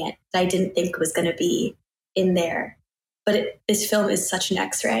making it that I didn't think was going to be in there. But this film is such an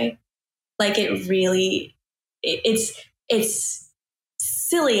X-ray. Like it really, it's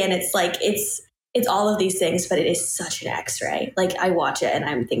silly, and it's like it's all of these things, but it is such an X-ray. Like I watch it and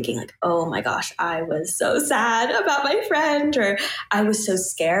I'm thinking like, oh my gosh, I was so sad about my friend, or I was so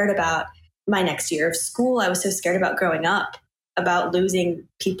scared about my next year of school. I was so scared about growing up, about losing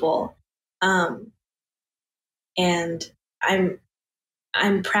people. And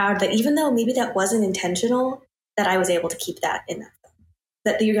I'm proud that even though maybe that wasn't intentional, that I was able to keep that in that film,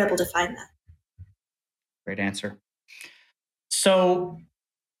 that you're able to find that. Great answer. So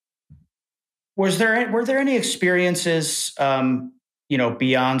were there any experiences,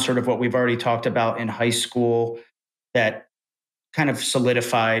 beyond sort of what we've already talked about in high school that kind of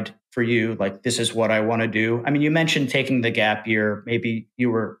solidified for you, like, this is what I want to do? I mean, you mentioned taking the gap year. Maybe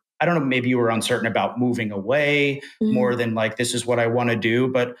you were uncertain about moving away more than like, this is what I want to do.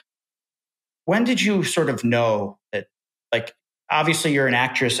 But when did you sort of know that, like, obviously you're an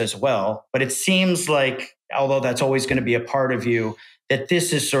actress as well, but it seems like although that's always going to be a part of you, that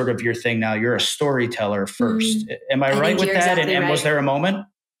this is sort of your thing now. You're a storyteller first. Am I right with that? Exactly and right. Was there a moment?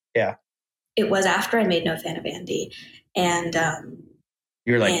 Yeah. It was after I made No Fan of Andy. And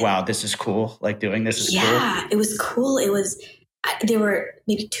you're like, wow, this is cool. Like doing this is cool. Yeah, it was cool. There were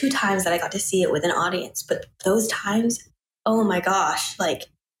maybe 2 times that I got to see it with an audience, but those times, oh my gosh, like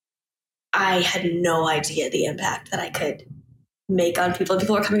I had no idea the impact that I could make on people.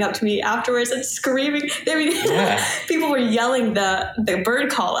 People were coming up to me afterwards and screaming. I mean, people were yelling the bird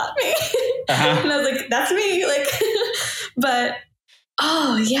call at me. And I was like, that's me. Like, but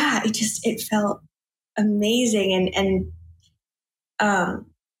oh yeah, it felt amazing. And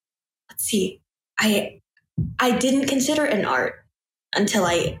let's see, I didn't consider it an art until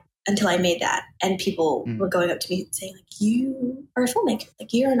I made that, and people were going up to me and saying, like, you are a filmmaker,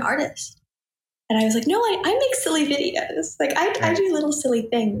 like you're an artist. And I was like, no, I make silly videos. Like I do little silly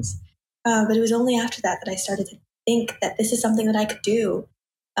things. But it was only after that I started to think that this is something that I could do.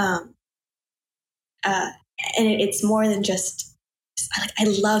 And it's more than just, I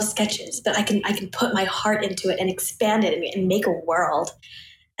love sketches, but I can put my heart into it and expand it and make a world.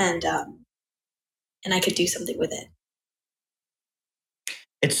 And I could do something with it.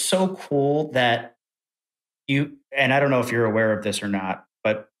 It's so cool that you, and I don't know if you're aware of this or not,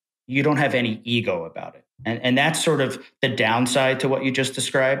 but you don't have any ego about it. And that's sort of the downside to what you just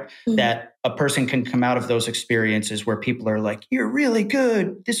described, that a person can come out of those experiences where people are like, you're really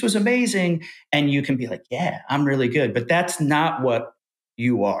good. This was amazing. And you can be like, yeah, I'm really good. But that's not what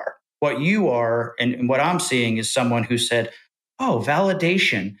you are. What you are, and what I'm seeing is someone who said, oh,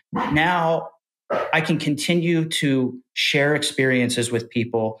 validation. Now I can continue to share experiences with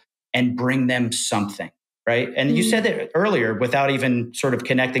people and bring them something. Right. And you said that earlier without even sort of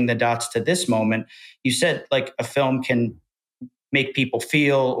connecting the dots to this moment. You said like a film can make people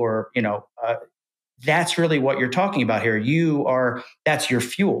feel, or, that's really what you're talking about here. That's your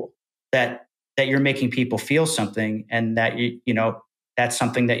fuel, that you're making people feel something, and that, that's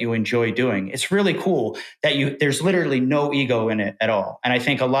something that you enjoy doing. It's really cool that there's literally no ego in it at all. And I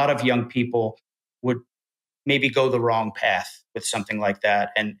think a lot of young people would maybe go the wrong path with something like that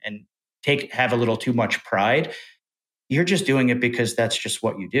and have a little too much pride. You're just doing it because that's just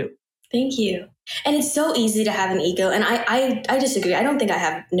what you do. Thank you. And it's so easy to have an ego. And I disagree. I don't think I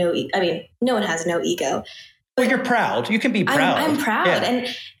have no one has no ego. But you're proud. You can be proud. I'm proud.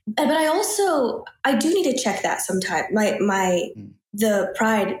 Yeah. But I do need to check that sometime. The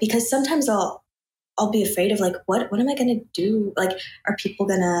pride, because sometimes I'll be afraid of like, what am I going to do? Like, are people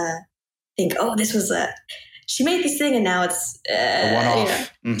going to think, oh, this was she made this thing and now it's a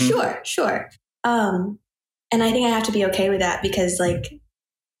one-off. Sure. And I think I have to be okay with that, because like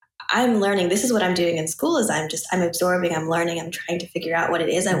I'm learning. This is what I'm doing in school, is I'm absorbing, I'm learning, I'm trying to figure out what it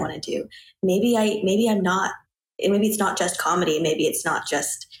is I want to do. Maybe I'm not, maybe it's not just comedy. Maybe it's not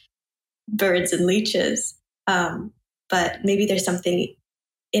just birds and leeches. But maybe there's something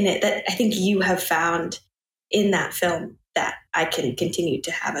in it that I think you have found in that film that I can continue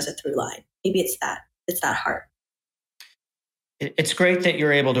to have as a through line. Maybe it's that heart. It's great that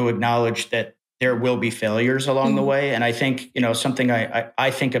you're able to acknowledge that there will be failures along the way. And I think, something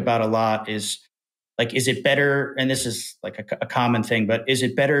I think about a lot is like, is it better, and this is like a common thing, but is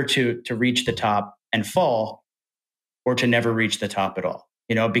it better to reach the top and fall, or to never reach the top at all?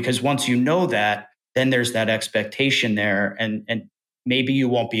 Because once you know that, then there's that expectation there, and maybe you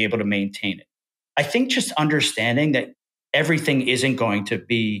won't be able to maintain it. I think just understanding that everything isn't going to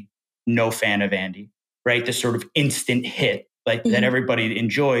be No Fan of Andy, right? This sort of instant hit, like that everybody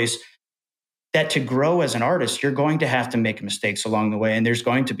enjoys. That to grow as an artist, you're going to have to make mistakes along the way, and there's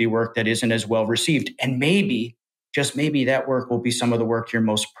going to be work that isn't as well received. And maybe, just maybe, that work will be some of the work you're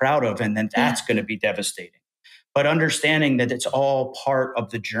most proud of, and then that's going to be devastating. But understanding that it's all part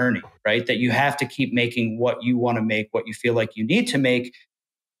of the journey, right? That you have to keep making what you want to make, what you feel like you need to make.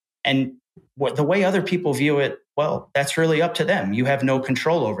 And the way other people view it, well, that's really up to them. You have no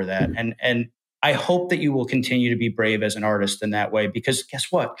control over that. And I hope that you will continue to be brave as an artist in that way, because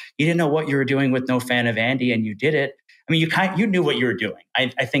guess what? You didn't know what you were doing with No Fan of Andy, and you did it. I mean, you knew what you were doing. I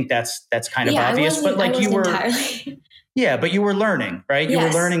think that's kind of obvious, but like you were, but you were learning, right? You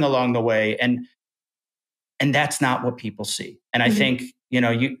were learning along the way, and that's not what people see. And I think,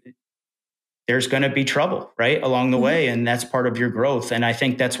 there's going to be trouble, right, along the way. And that's part of your growth. And I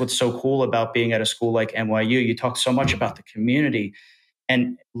think that's what's so cool about being at a school like NYU. You talk so much about the community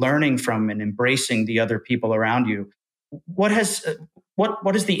and learning from and embracing the other people around you. What is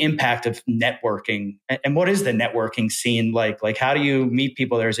the impact of networking, and what is the networking scene like? Like, how do you meet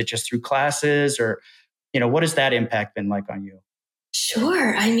people there? Is it just through classes, or, what has that impact been like on you?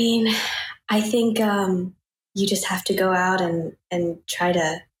 Sure. I mean, I think you just have to go out and try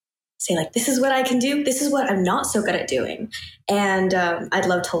to say like, this is what I can do. This is what I'm not so good at doing. And I'd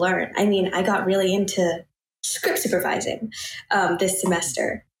love to learn. I mean, I got really into script supervising this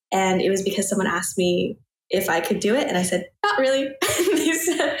semester. And it was because someone asked me if I could do it. And I said, not really. And they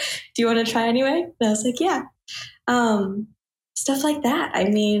said, do you want to try anyway? And I was like, yeah. Stuff like that. I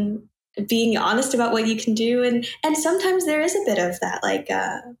mean, being honest about what you can do. And sometimes there is a bit of that, like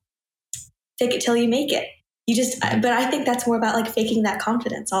fake it till you make it. But I think that's more about like faking that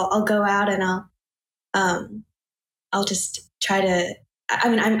confidence. I'll go out and I'll just try to, I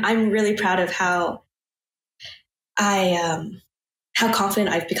mean, I'm really proud of how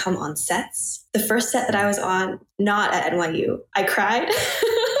confident I've become on sets. The first set that I was on, not at NYU, I cried.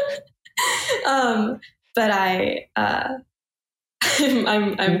 But I'm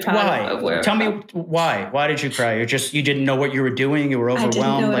proud of where. Tell me why. Why did you cry? You didn't know what you were doing. You were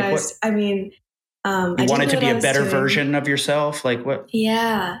overwhelmed. I didn't know you wanted to be a better version of yourself. Like what?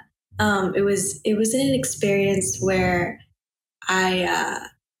 Yeah. It was an experience where it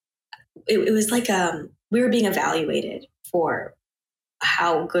was like we were being evaluated for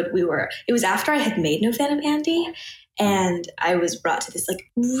how good we were. It was after I had made No Phantom Andy, and I was brought to this like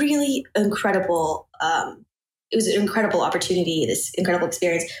really incredible. It was an incredible opportunity, this incredible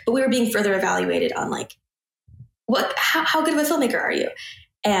experience. But we were being further evaluated on like, how good of a filmmaker are you?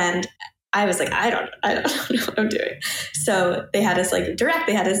 And I was like, I don't know what I'm doing. So they had us like direct.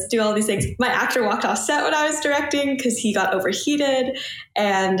 They had us do all these things. My actor walked off set when I was directing because he got overheated,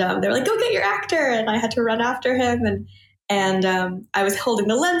 and they were like, "Go get your actor!" And I had to run after him, and I was holding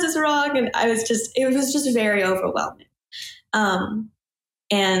the lenses wrong, and it was just very overwhelming.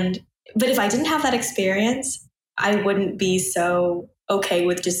 But if I didn't have that experience, I wouldn't be so okay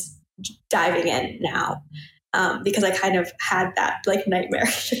with just diving in now. Because I kind of had that like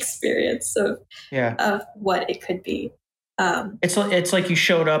nightmarish experience of what it could be. It's like you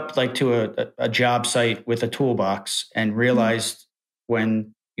showed up like to a job site with a toolbox and realized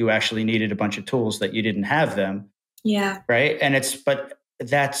when you actually needed a bunch of tools that you didn't have them. Yeah. Right. But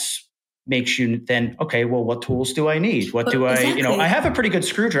that's makes you then, okay, well, what tools do I need? What do exactly. I have a pretty good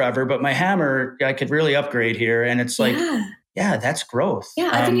screwdriver, but my hammer, I could really upgrade here. And it's like, yeah, that's growth.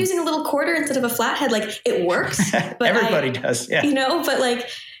 Yeah, I've been using a little quarter instead of a flathead. Like it works. But everybody does. Yeah. But like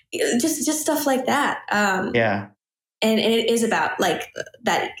just stuff like that. Yeah. And it is about like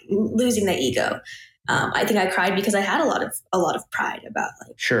that losing the ego. I think I cried because I had a lot of pride about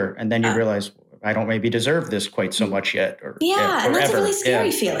like. Sure, and then you realize I don't maybe deserve this quite so much yet. Or and that's a really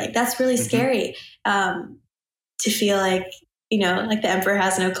scary feeling. That's really scary to feel like like the emperor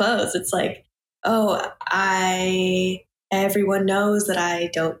has no clothes. It's like, everyone knows that I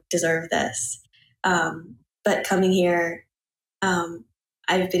don't deserve this. But coming here,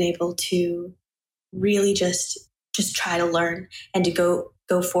 I've been able to really just try to learn and to go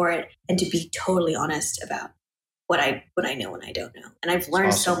for it and to be totally honest about what I know and I don't know. And I've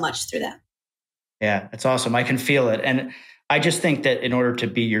learned so much through that. Yeah, it's awesome. I can feel it. And I just think that in order to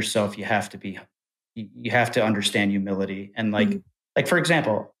be yourself, you have to understand humility. And like for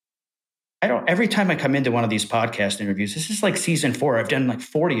example, every time I come into one of these podcast interviews, this is like season 4. I've done like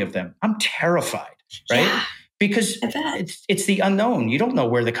 40 of them. I'm terrified, right? Yeah, because it's the unknown. You don't know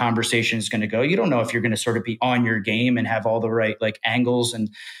where the conversation is going to go. You don't know if you're going to sort of be on your game and have all the right like angles.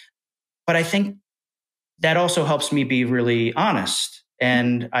 But I think that also helps me be really honest.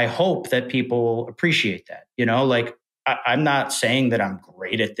 And I hope that people appreciate that, like I'm not saying that I'm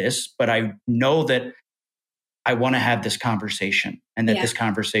great at this, but I know that I want to have this conversation and that this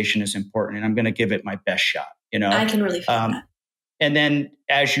conversation is important and I'm going to give it my best shot, I can really feel that. And then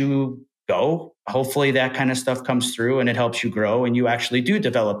as you go, hopefully that kind of stuff comes through and it helps you grow and you actually do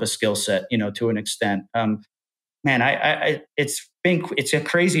develop a skill set, to an extent. Man, it's a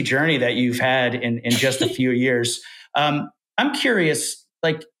crazy journey that you've had in just a few years. I'm curious,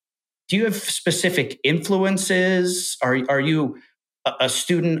 like, do you have specific influences? Are you a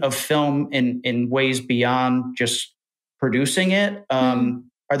student of film in ways beyond just producing it?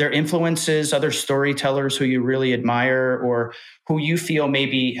 Are there influences, other storytellers who you really admire or who you feel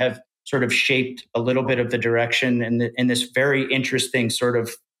maybe have sort of shaped a little bit of the direction in this very interesting sort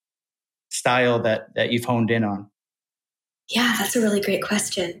of style that you've honed in on? Yeah, that's a really great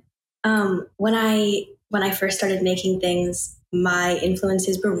question. When I first started making things, my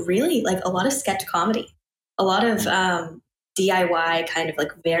influences were really like a lot of sketch comedy, a lot of DIY kind of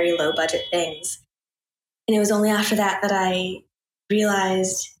like very low budget things. And it was only after that I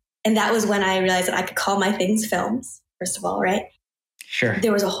realized, and that was when I realized that I could call my things films, first of all, right? Sure.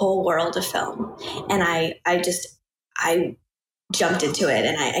 There was a whole world of film. And I jumped into it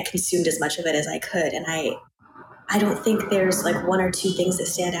and I consumed as much of it as I could. And I I don't think there's like one or two things that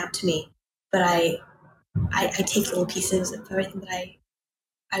stand out to me, but I take little pieces of everything that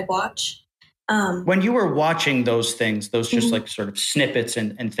I watch. When you were watching those things, those just Mhm. like sort of snippets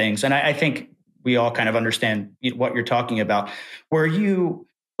and things, and I think we all kind of understand what you're talking about. Were you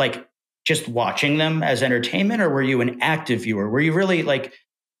like just watching them as entertainment, or were you an active viewer? Were you really like,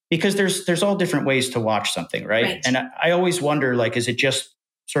 because there's all different ways to watch something, right? Right. And I always wonder, like, is it just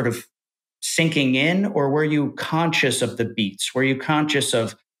sort of sinking in, or were you conscious of the beats? Were you conscious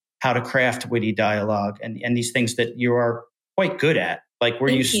of how to craft witty dialogue and these things that you are quite good at? Like, were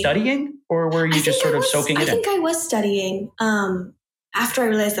you Thank you. studying, or were you just sort of soaking it in? I think I was studying. After I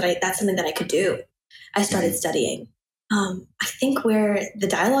realized that that's something that I could do, I started studying. I think where the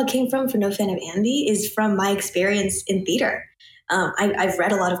dialogue came from for No Fan of Andy is from my experience in theater. I've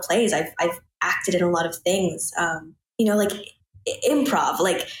read a lot of plays. I've acted in a lot of things. Like improv,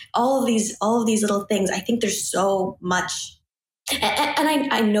 like all of these little things. I think there's so much,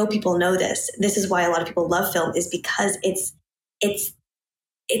 and I know people know this. This is why a lot of people love film, is because it's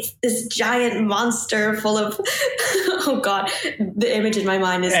this giant monster full of oh god, the image in my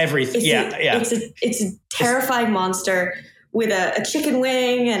mind is everything. It's a terrifying monster with a chicken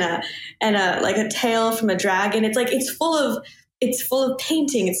wing and a like a tail from a dragon. It's like it's full of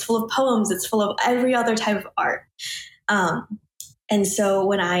painting, it's full of poems, it's full of every other type of art. And so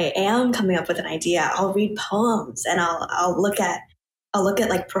when I am coming up with an idea, I'll read poems and I'll look at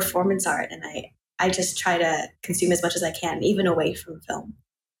like performance art, and I just try to consume as much as I can, even away from film.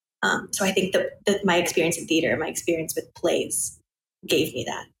 So I think that my experience in theater, my experience with plays, gave me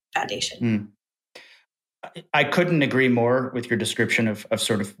that foundation. I couldn't agree more with your description of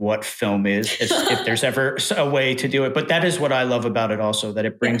sort of what film is, if there's ever a way to do it. But that is what I love about it also, that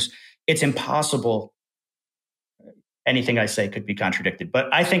it brings, it's impossible. Anything I say could be contradicted,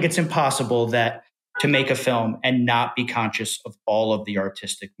 but I think it's impossible that to make a film and not be conscious of all of the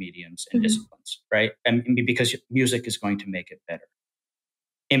artistic mediums and disciplines, right? And because music is going to make it better.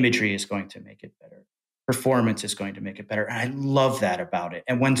 Imagery is going to make it better. Performance is going to make it better. And I love that about it.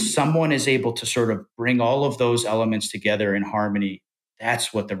 And when someone is able to sort of bring all of those elements together in harmony,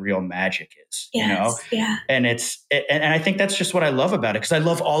 that's what the real magic is, yes, you know? Yeah. And and I think that's just what I love about it, because I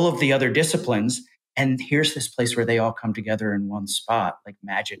love all of the other disciplines. And here's this place where they all come together in one spot, like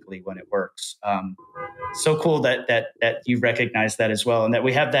magically when it works. So cool that you recognize that as well, and that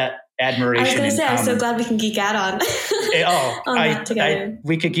we have that admiration. I was going to say, I'm so glad we can geek out on that together.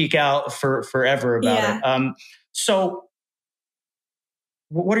 We could geek out forever about it. So,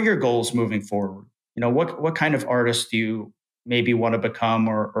 what are your goals moving forward? You know, what kind of artist do you maybe want to become,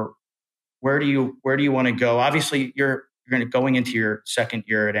 or where do you want to go? Obviously, you're going into your second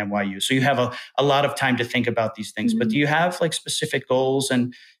year at NYU, so you have a lot of time to think about these things. But do you have like specific goals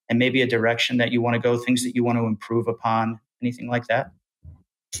and maybe a direction that you want to go, things that you want to improve upon, anything like that?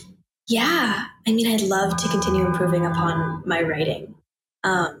 Yeah. I mean, I'd love to continue improving upon my writing.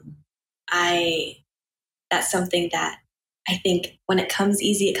 That's something that I think when it comes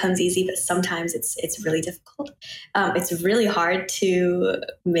easy, but sometimes it's really difficult. It's really hard to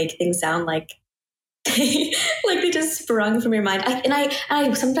make things sound like like they just sprung from your mind.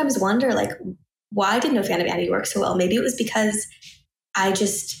 I sometimes wonder, like, why did No Fan of Andy work so well? Maybe it was because I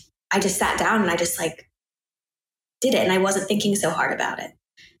just sat down and I just like did it, and I wasn't thinking so hard about it.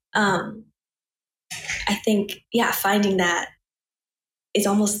 I think, finding that is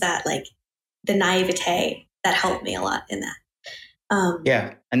almost that, like, the naivete that helped me a lot in that.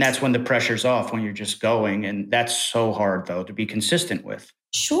 And that's when the pressure's off, when you're just going, and that's so hard though to be consistent with.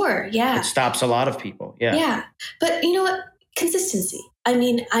 Sure, yeah. It stops a lot of people. Yeah. But you know what? Consistency. I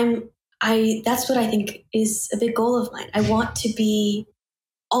mean, that's what I think is a big goal of mine. I want to be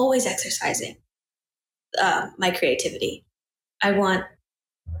always exercising my creativity. I want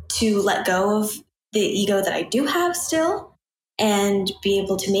to let go of the ego that I do have still and be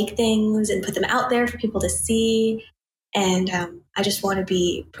able to make things and put them out there for people to see. And I just want to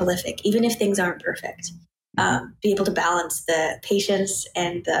be prolific, even if things aren't perfect. Be able to balance the patience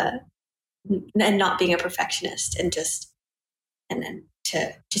and not being a perfectionist, and then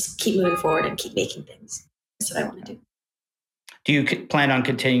to just keep moving forward and keep making things. That's what I want to do. Do you plan on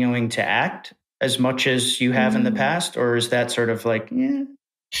continuing to act as much as you have in the past, or is that sort of like, You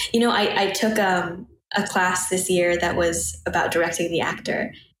know, I took a class this year that was about directing the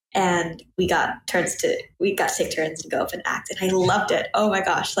actor, and we got to take turns to go up and act, and I loved it. Oh my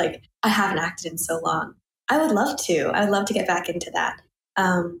gosh, like, I haven't acted in so long. I would love to get back into that.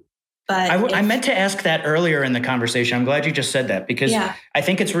 But I meant to ask that earlier in the conversation. I'm glad you just said that, because I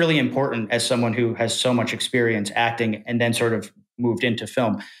think it's really important, as someone who has so much experience acting and then sort of moved into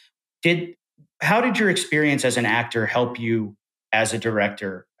film. how did your experience as an actor help you as a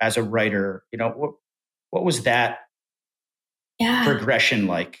director, as a writer? What was that progression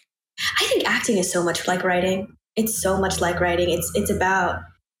like? I think acting is so much like writing. It's so much like writing. It's about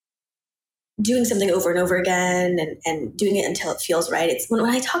doing something over and over again and doing it until it feels right. It's when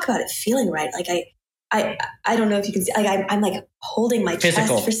I talk about it feeling right, like I don't know if you can see, like I'm like holding my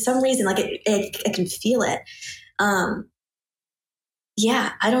Physical. chest for some reason, like I can feel it.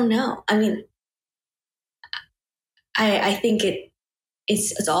 Yeah, I don't know. I mean, I think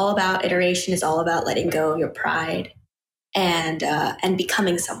it's all about iteration. It's all about letting go of your pride and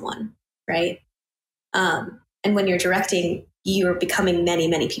becoming someone, right? And when you're directing, you're becoming many,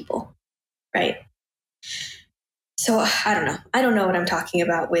 many people, right? So I don't know. I don't know what I'm talking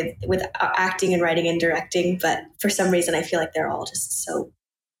about with acting and writing and directing, but for some reason, I feel like they're all just so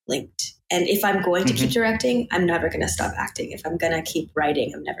linked. And if I'm going to keep directing, I'm never going to stop acting. If I'm going to keep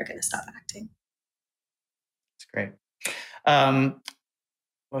writing, I'm never going to stop acting. That's great.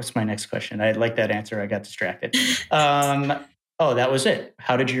 What's my next question? I like that answer. I got distracted. Oh, that was it.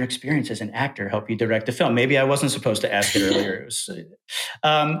 How did your experience as an actor help you direct the film? Maybe I wasn't supposed to ask it earlier.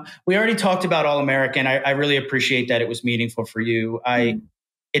 We already talked about All American. I really appreciate that it was meaningful for you.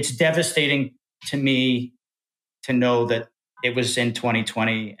 It's devastating to me to know that it was in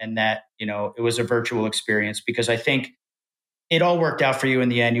 2020 and that, it was a virtual experience, because I think it all worked out for you in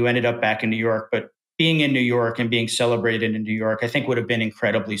the end. You ended up back in New York, but being in New York and being celebrated in New York, I think would have been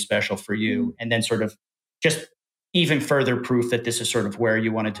incredibly special for you. And then sort of just even further proof that this is sort of where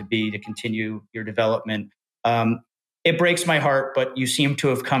you wanted to be to continue your development. It breaks my heart, but you seem to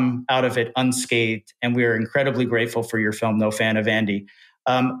have come out of it unscathed, and we are incredibly grateful for your film, No Fan of Andy.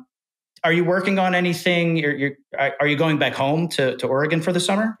 Are you working on anything? Are you going back home to Oregon for the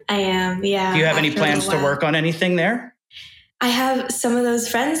summer? I am, yeah. Do you have any plans to work on anything there? I have some of those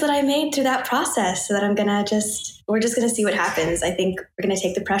friends that I made through that process, so that we're just going to see what happens. I think we're going to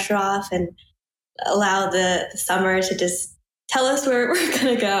take the pressure off and allow the summer to just tell us where we're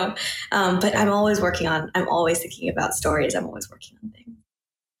going to go. But I'm always thinking about stories. I'm always working on things.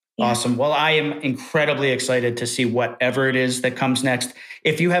 Yeah. Awesome. Well, I am incredibly excited to see whatever it is that comes next.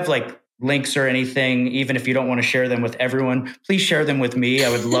 If you have links or anything, even if you don't want to share them with everyone, please share them with me. I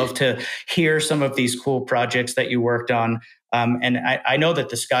would love to hear some of these cool projects that you worked on. And I know that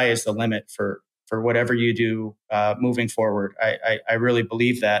the sky is the limit for whatever you do moving forward. I really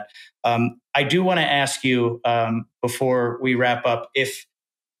believe that. I do want to ask you before we wrap up, if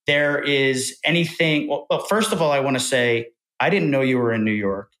there is anything. Well, first of all, I want to say I didn't know you were in New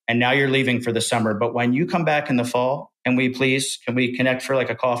York, and now you're leaving for the summer. But when you come back in the fall, can we connect for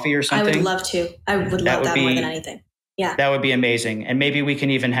a coffee or something? I would love to. I would love that more than anything. Yeah, that would be amazing. And maybe we can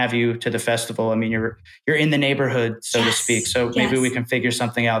even have you to the festival. I mean, you're in the neighborhood, so to speak. So maybe we can figure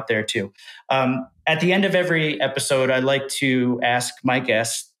something out there too. At the end of every episode, I like to ask my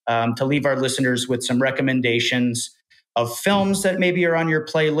guests to leave our listeners with some recommendations of films that maybe are on your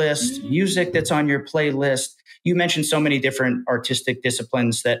playlist, music that's on your playlist. You mentioned so many different artistic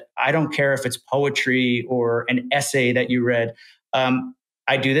disciplines that I don't care if it's poetry or an essay that you read.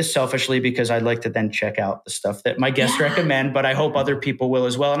 I do this selfishly because I like to then check out the stuff that my guests recommend, but I hope other people will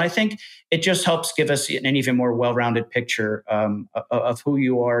as well. And I think it just helps give us an even more well-rounded picture of who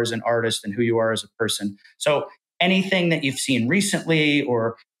you are as an artist and who you are as a person. So anything that you've seen recently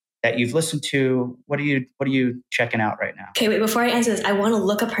or that you've listened to, what are you checking out right now? Okay, wait, before I answer this, I want to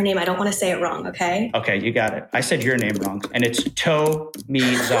look up her name. I don't want to say it wrong, okay? Okay, you got it. I said your name wrong, and it's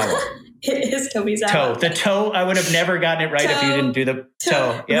Tomizawa. It is Tomizawa. The toe, I would have never gotten it right if you didn't do the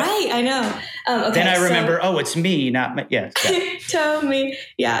toe. Yep. Right, I know. Okay, then I remember, it's me, not me. Yeah. Tomi.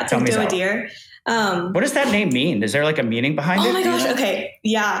 Yeah, it's like Doe deer. What does that name mean? Is there a meaning behind it? Oh my gosh, okay,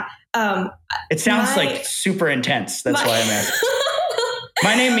 yeah. It sounds super intense. That's why I'm asking.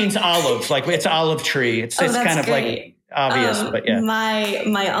 My name means olive, it's olive tree. It's kind of great. Obvious, but yeah.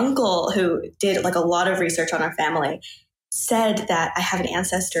 My uncle, who did a lot of research on our family, said that I have an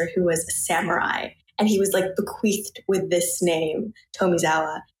ancestor who was a samurai, and he was bequeathed with this name,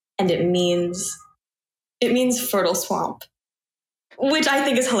 Tomizawa, and it means fertile swamp, which I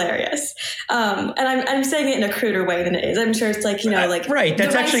think is hilarious. And I'm saying it in a cruder way than it is. I'm sure it's right.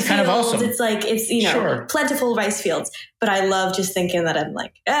 That's actually kind of awesome. It's plentiful rice fields, but I love just thinking that I'm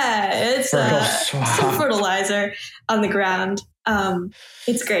it's some fertilizer on the ground.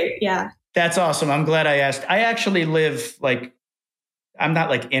 It's great. Yeah. That's awesome. I'm glad I asked. I actually live I'm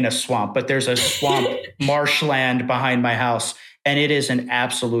not in a swamp, but there's a swamp marshland behind my house, and it is an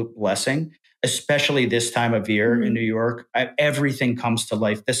absolute blessing. Especially this time of year in New York, everything comes to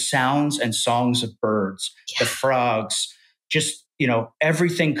life. The sounds and songs of birds, the frogs, just,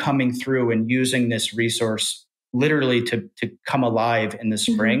 everything coming through and using this resource literally to come alive in the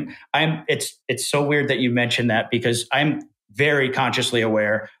spring. It's so weird that you mentioned that, because I'm very consciously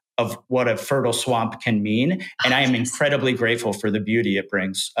aware of what a fertile swamp can mean. And I am incredibly grateful for the beauty it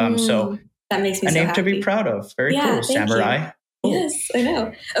brings. So that makes me a so name happy. To be proud of. Very cool, Samurai. Cool. Yes, I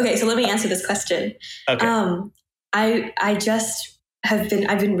know. Okay, so let me answer this question. Okay. I've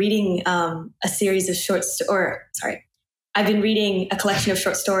been reading a series of I've been reading a collection of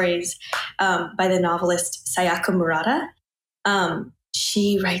short stories by the novelist Sayaka Murata.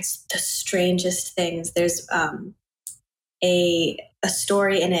 She writes the strangest things. There's a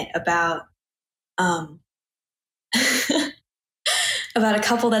story in it about about a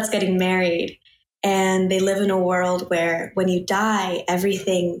couple that's getting married, and they live in a world where when you die,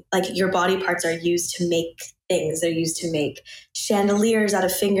 everything, like your body parts, are used to make things. They're used to make chandeliers out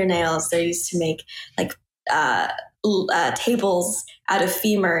of fingernails. They're used to make like tables out of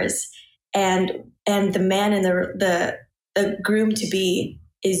femurs, and the man and the groom to be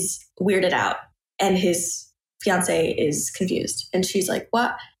is weirded out, and his fiance is confused, and she's like,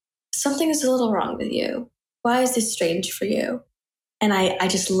 "What? Something is a little wrong with you. Why is this strange for you?" And I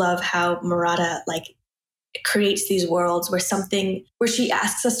just love how Murata creates these worlds where she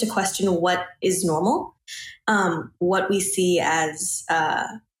asks us to question what is normal, what we see as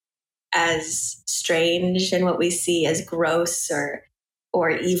strange, and what we see as gross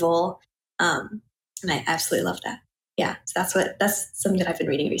or evil. And I absolutely love that. Yeah, so that's something that I've been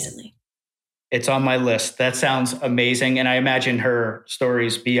reading recently. It's on my list. That sounds amazing. And I imagine her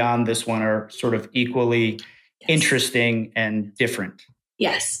stories beyond this one are sort of equally interesting and different.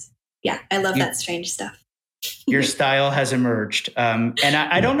 Yes. Yeah. I love that strange stuff. Your style has emerged. And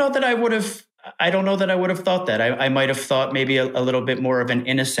I don't know that I would have thought that. I might have thought maybe a little bit more of an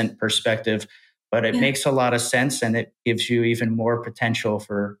innocent perspective, but it makes a lot of sense, and it gives you even more potential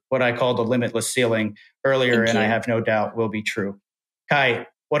for what I called a limitless ceiling earlier. And I have no doubt will be true. Kai,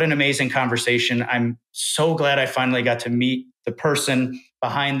 what an amazing conversation. I'm so glad I finally got to meet the person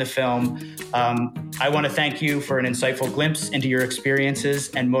behind the film. I want to thank you for an insightful glimpse into your experiences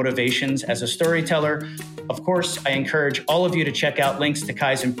and motivations as a storyteller. Of course, I encourage all of you to check out links to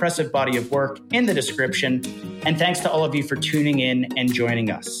Kai's impressive body of work in the description. And thanks to all of you for tuning in and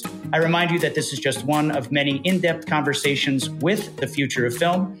joining us. I remind you that this is just one of many in-depth conversations with the future of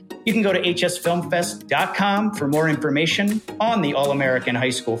film. You can go to hsfilmfest.com for more information on the All-American High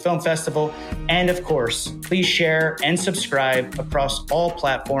School Film Festival. And of course, please share and subscribe across all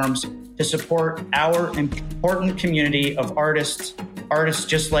platforms to support our important community of artists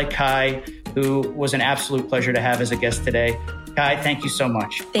just like Kai, who was an absolute pleasure to have as a guest today. Kai, thank you so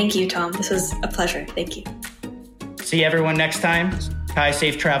much. Thank you, Tom. This was a pleasure. Thank you. See everyone next time. Kai,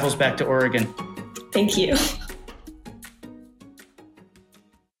 safe travels back to Oregon. Thank you.